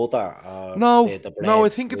it the butter? No, the bread? No, I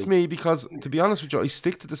think it's me because, to be honest with you, I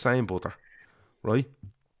stick to the same butter, right?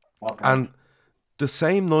 And the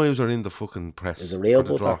same knives are in the fucking press. Is it real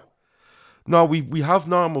butter? Drawer. No, we have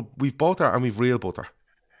normal, we've butter and we've real butter.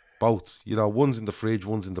 Both. You know, one's in the fridge,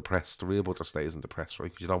 one's in the press. The real butter stays in the press,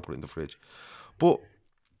 right? Because you don't put it in the fridge. But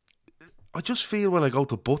I just feel when I go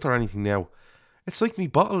to butter anything now, it's like my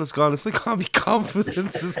bottle is gone. It's like all my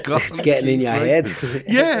confidence is gone. It's getting in your head.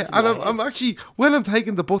 Yeah, and I'm actually, when I'm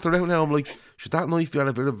taking the butter out now, I'm like, should that knife be at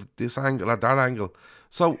a bit of this angle or that angle?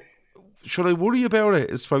 So, should I worry about it?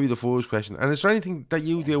 It's probably the first question. And is there anything that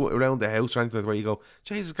you do around the house or anything like that where you go,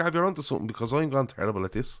 Jesus, Gav, you're onto something because I'm gone terrible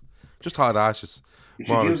at this? Just hard ashes. You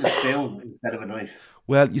should use a spoon instead of a knife.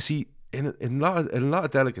 Well, you see, in a lot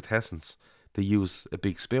of delicatessens, they use a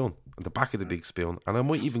big spoon, at the back of the big spoon, and I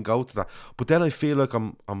might even go to that. But then I feel like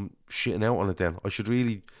I'm shitting out on it then. I should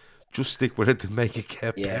really just stick with it to make it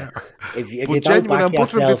get better. If but you genuinely, I'm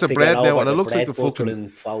buttering bits of bread now, and it looks like the fucking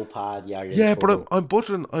faux pad. Yeah, but I'm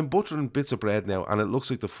buttering bits of bread now, and it looks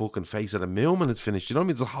like the fucking face of the moon when it's finished. You know what I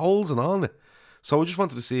mean? There's holes and all in it. So I just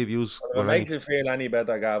wanted to see if you... If it makes you feel any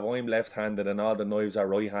better, Gav, I'm left-handed and all the knives are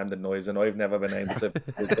right-handed knives, and I've never been able to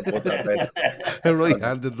put that bread. A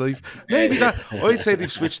right-handed knife. Maybe that... I'd say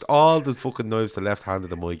they've switched all the fucking knives to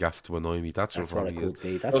left-handed in my gaff to annoy me. That's what it could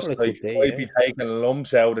be. That's what it could be. I'd be taking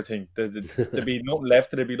lumps out of things. There'd be nothing left.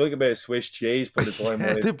 There'd be like a bit of Swiss cheese by the time.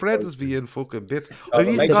 Yeah, the bread is being fucking bits. I've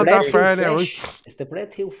even gone that far now, right? Is the bread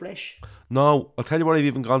too fresh? No, I'll tell you what I've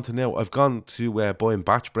even gone to now. I've gone to buying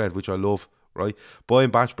batch bread, which I love. Right, buying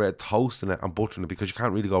batch bread, toasting it and buttering it, because you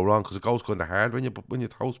can't really go wrong, because it goes kind of hard when you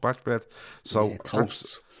toast batch bread. So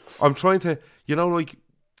I'm trying to, like,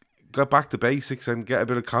 get back to basics and get a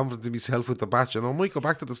bit of confidence in myself with the batch. And I might go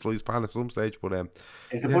back to the sliced pan at some stage. But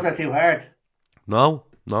is the butter too hard? No,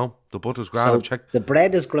 the butter's grand. So I've checked. The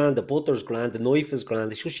bread is grand, the butter's grand, the knife is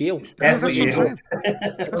grand. It's just you. It's definitely you.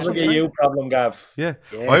 That's like a you problem, Gav. Yeah,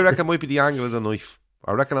 I reckon it might be the angle of the knife.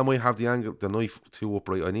 I reckon I might have the knife too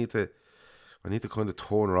upright. I need to kind of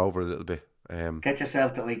turn her over a little bit. Get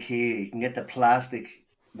yourself to IKEA. You can get the plastic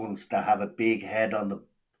ones that have a big head on them.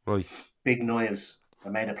 Right. Big knives.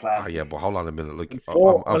 They're made of plastic. Oh, yeah, but hold on a minute. Like,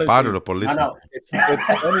 I'm bad at it, but listen. It's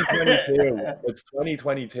 2022. It's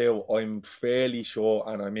 2022. I'm fairly sure,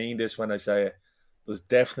 and I mean this when I say it, there's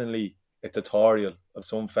definitely a tutorial of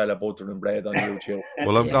some fella buttering bread on YouTube.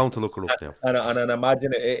 Well, I'm going to look her up now. And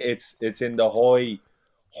imagine it's in the high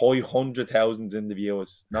 100,000s in the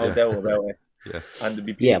viewers. No doubt about it. Yeah, and there'd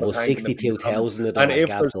be but 62,000 of them.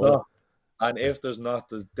 And if there's not,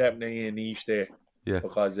 there's definitely a niche there. Yeah,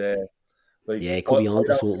 because it could be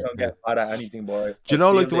onto something. Don't get bad at anything, boy. Do you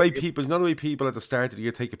know, like, the way people at the start of the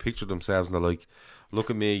year take a picture of themselves and they're like, "Look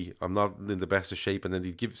at me, I'm not in the best of shape," and then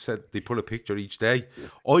they put a picture each day.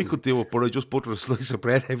 I could do it, but I just butter a slice of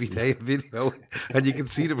bread every day, a video, and you can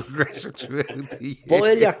see the progression throughout the year.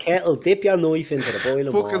 Boil your kettle, dip your knife into the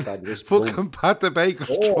boiling water, and just fucking pat the baker's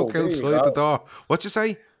truck outside the door. What you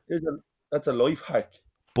say? That's a life hack.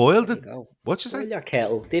 Boiled it? What you say? Boil your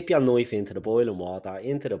kettle, dip your knife into the boiling water,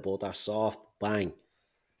 into the butter, soft, bang.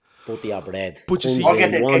 Butter your bread. But you see, I'm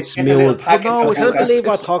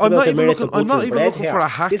not even looking for a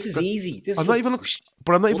hack. This is easy. I'm not even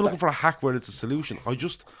looking for a hack where it's a solution.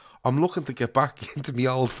 I'm looking to get back into my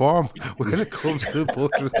old form when it comes to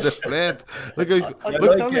buttering the bread. I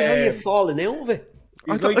don't know how you've fallen out of it.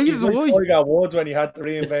 He's like Tiger Woods when he had to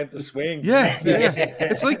reinvent the swing. Yeah.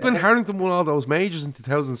 It's like when Harrington won all those majors in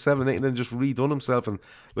 2007 and 8 and then just redone himself, and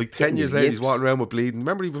like 10 years later he's walking around with bleeding.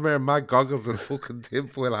 Remember, he was wearing mad goggles and fucking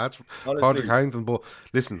tinfoil hats. Patrick Harrington. But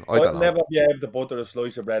listen, I don't know. I'll never be able to butter a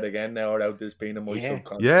slice of bread again now without this being in my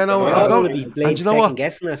subconscious. Yeah, no, I'm going to be playing second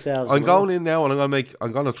guessing ourselves. I'm going in now and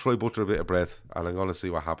I'm going to try butter a bit of bread and I'm going to see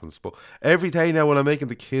what happens. But every day now when I'm making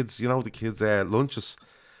the kids lunches,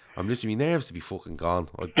 I'm literally nerves to be fucking gone.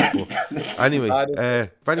 But anyway,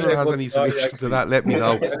 if anyone has any solution to that, let me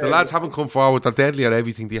know. The lads haven't come forward. They're deadly at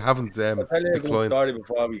everything. They haven't I'll tell you declined. A good story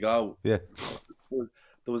before we go. Yeah. There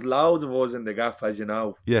was loads of us in the gaff, as you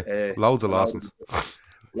know. Yeah, loads of Lawsons.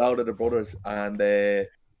 Loads of the brothers. And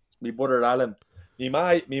my brother Alan,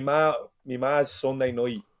 my ma's Sunday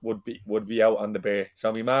night would be out on the bay.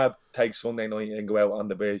 So my ma takes Sunday night and go out on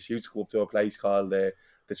the bay. She used to go up to a place called the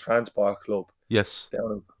Transport Club. Yes.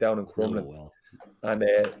 Down in Crumlin. Oh, well. And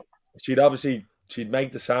she'd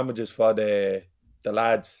make the sandwiches for the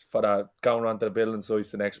lads for the going around to the building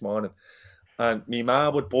sites the next morning. And my ma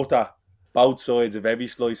would butter both sides of every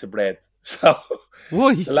slice of bread. So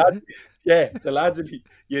why? The lads would be,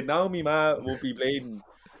 my ma would be bleeding,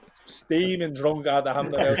 steaming drunk after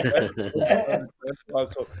having them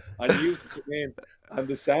out. And he used to come in and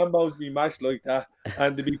the sambos be mashed like that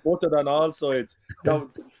and they be buttered on all sides. Now,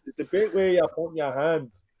 the bit where you're putting your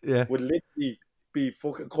hand would literally be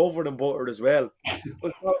fucking covered in butter as well.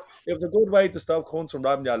 But it was a good way to stop cunts from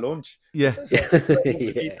robbing your lunch. Yeah. It's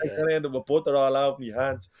going to end up with butter all over my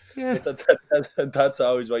hands. Yeah. That's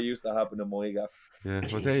always what used to happen in my gaff. Yeah,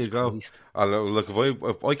 well, there you go. Look,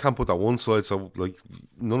 if I can't put that one side, so like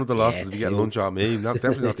none of the losses will be getting lunch on me.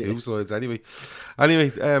 Definitely not two sides. Anyway,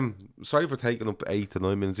 sorry for taking up 8 to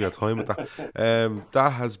 9 minutes of your time with that. That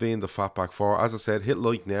has been the Fatback 4. As I said, hit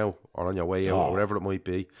like now or on your way out, or wherever it might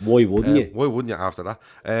be. Why wouldn't you? Why wouldn't you after that?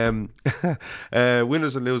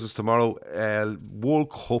 Winners and losers tomorrow.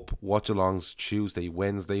 World Cup watch-alongs Tuesday,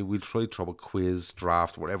 Wednesday. We'll try to throw a quiz,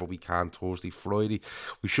 draft, whatever we can. Thursday, Friday.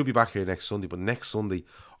 We should be back here next Sunday, but next Sunday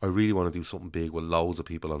I really want to do something big with loads of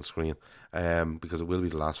people on screen, because it will be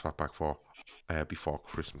the last Fatback 4 before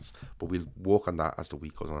Christmas, but we'll work on that as the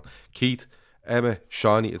week goes on. Keith, Emma,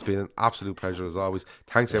 Shawnee, it's been an absolute pleasure as always.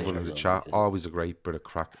 Thanks everyone in the chat, always a great bit of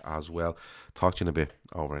crack as well. Talk to you in a bit.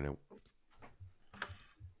 Over and out.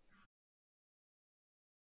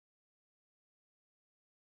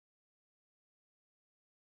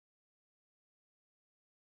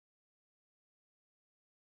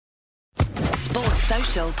 Sports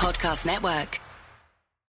Social Podcast Network.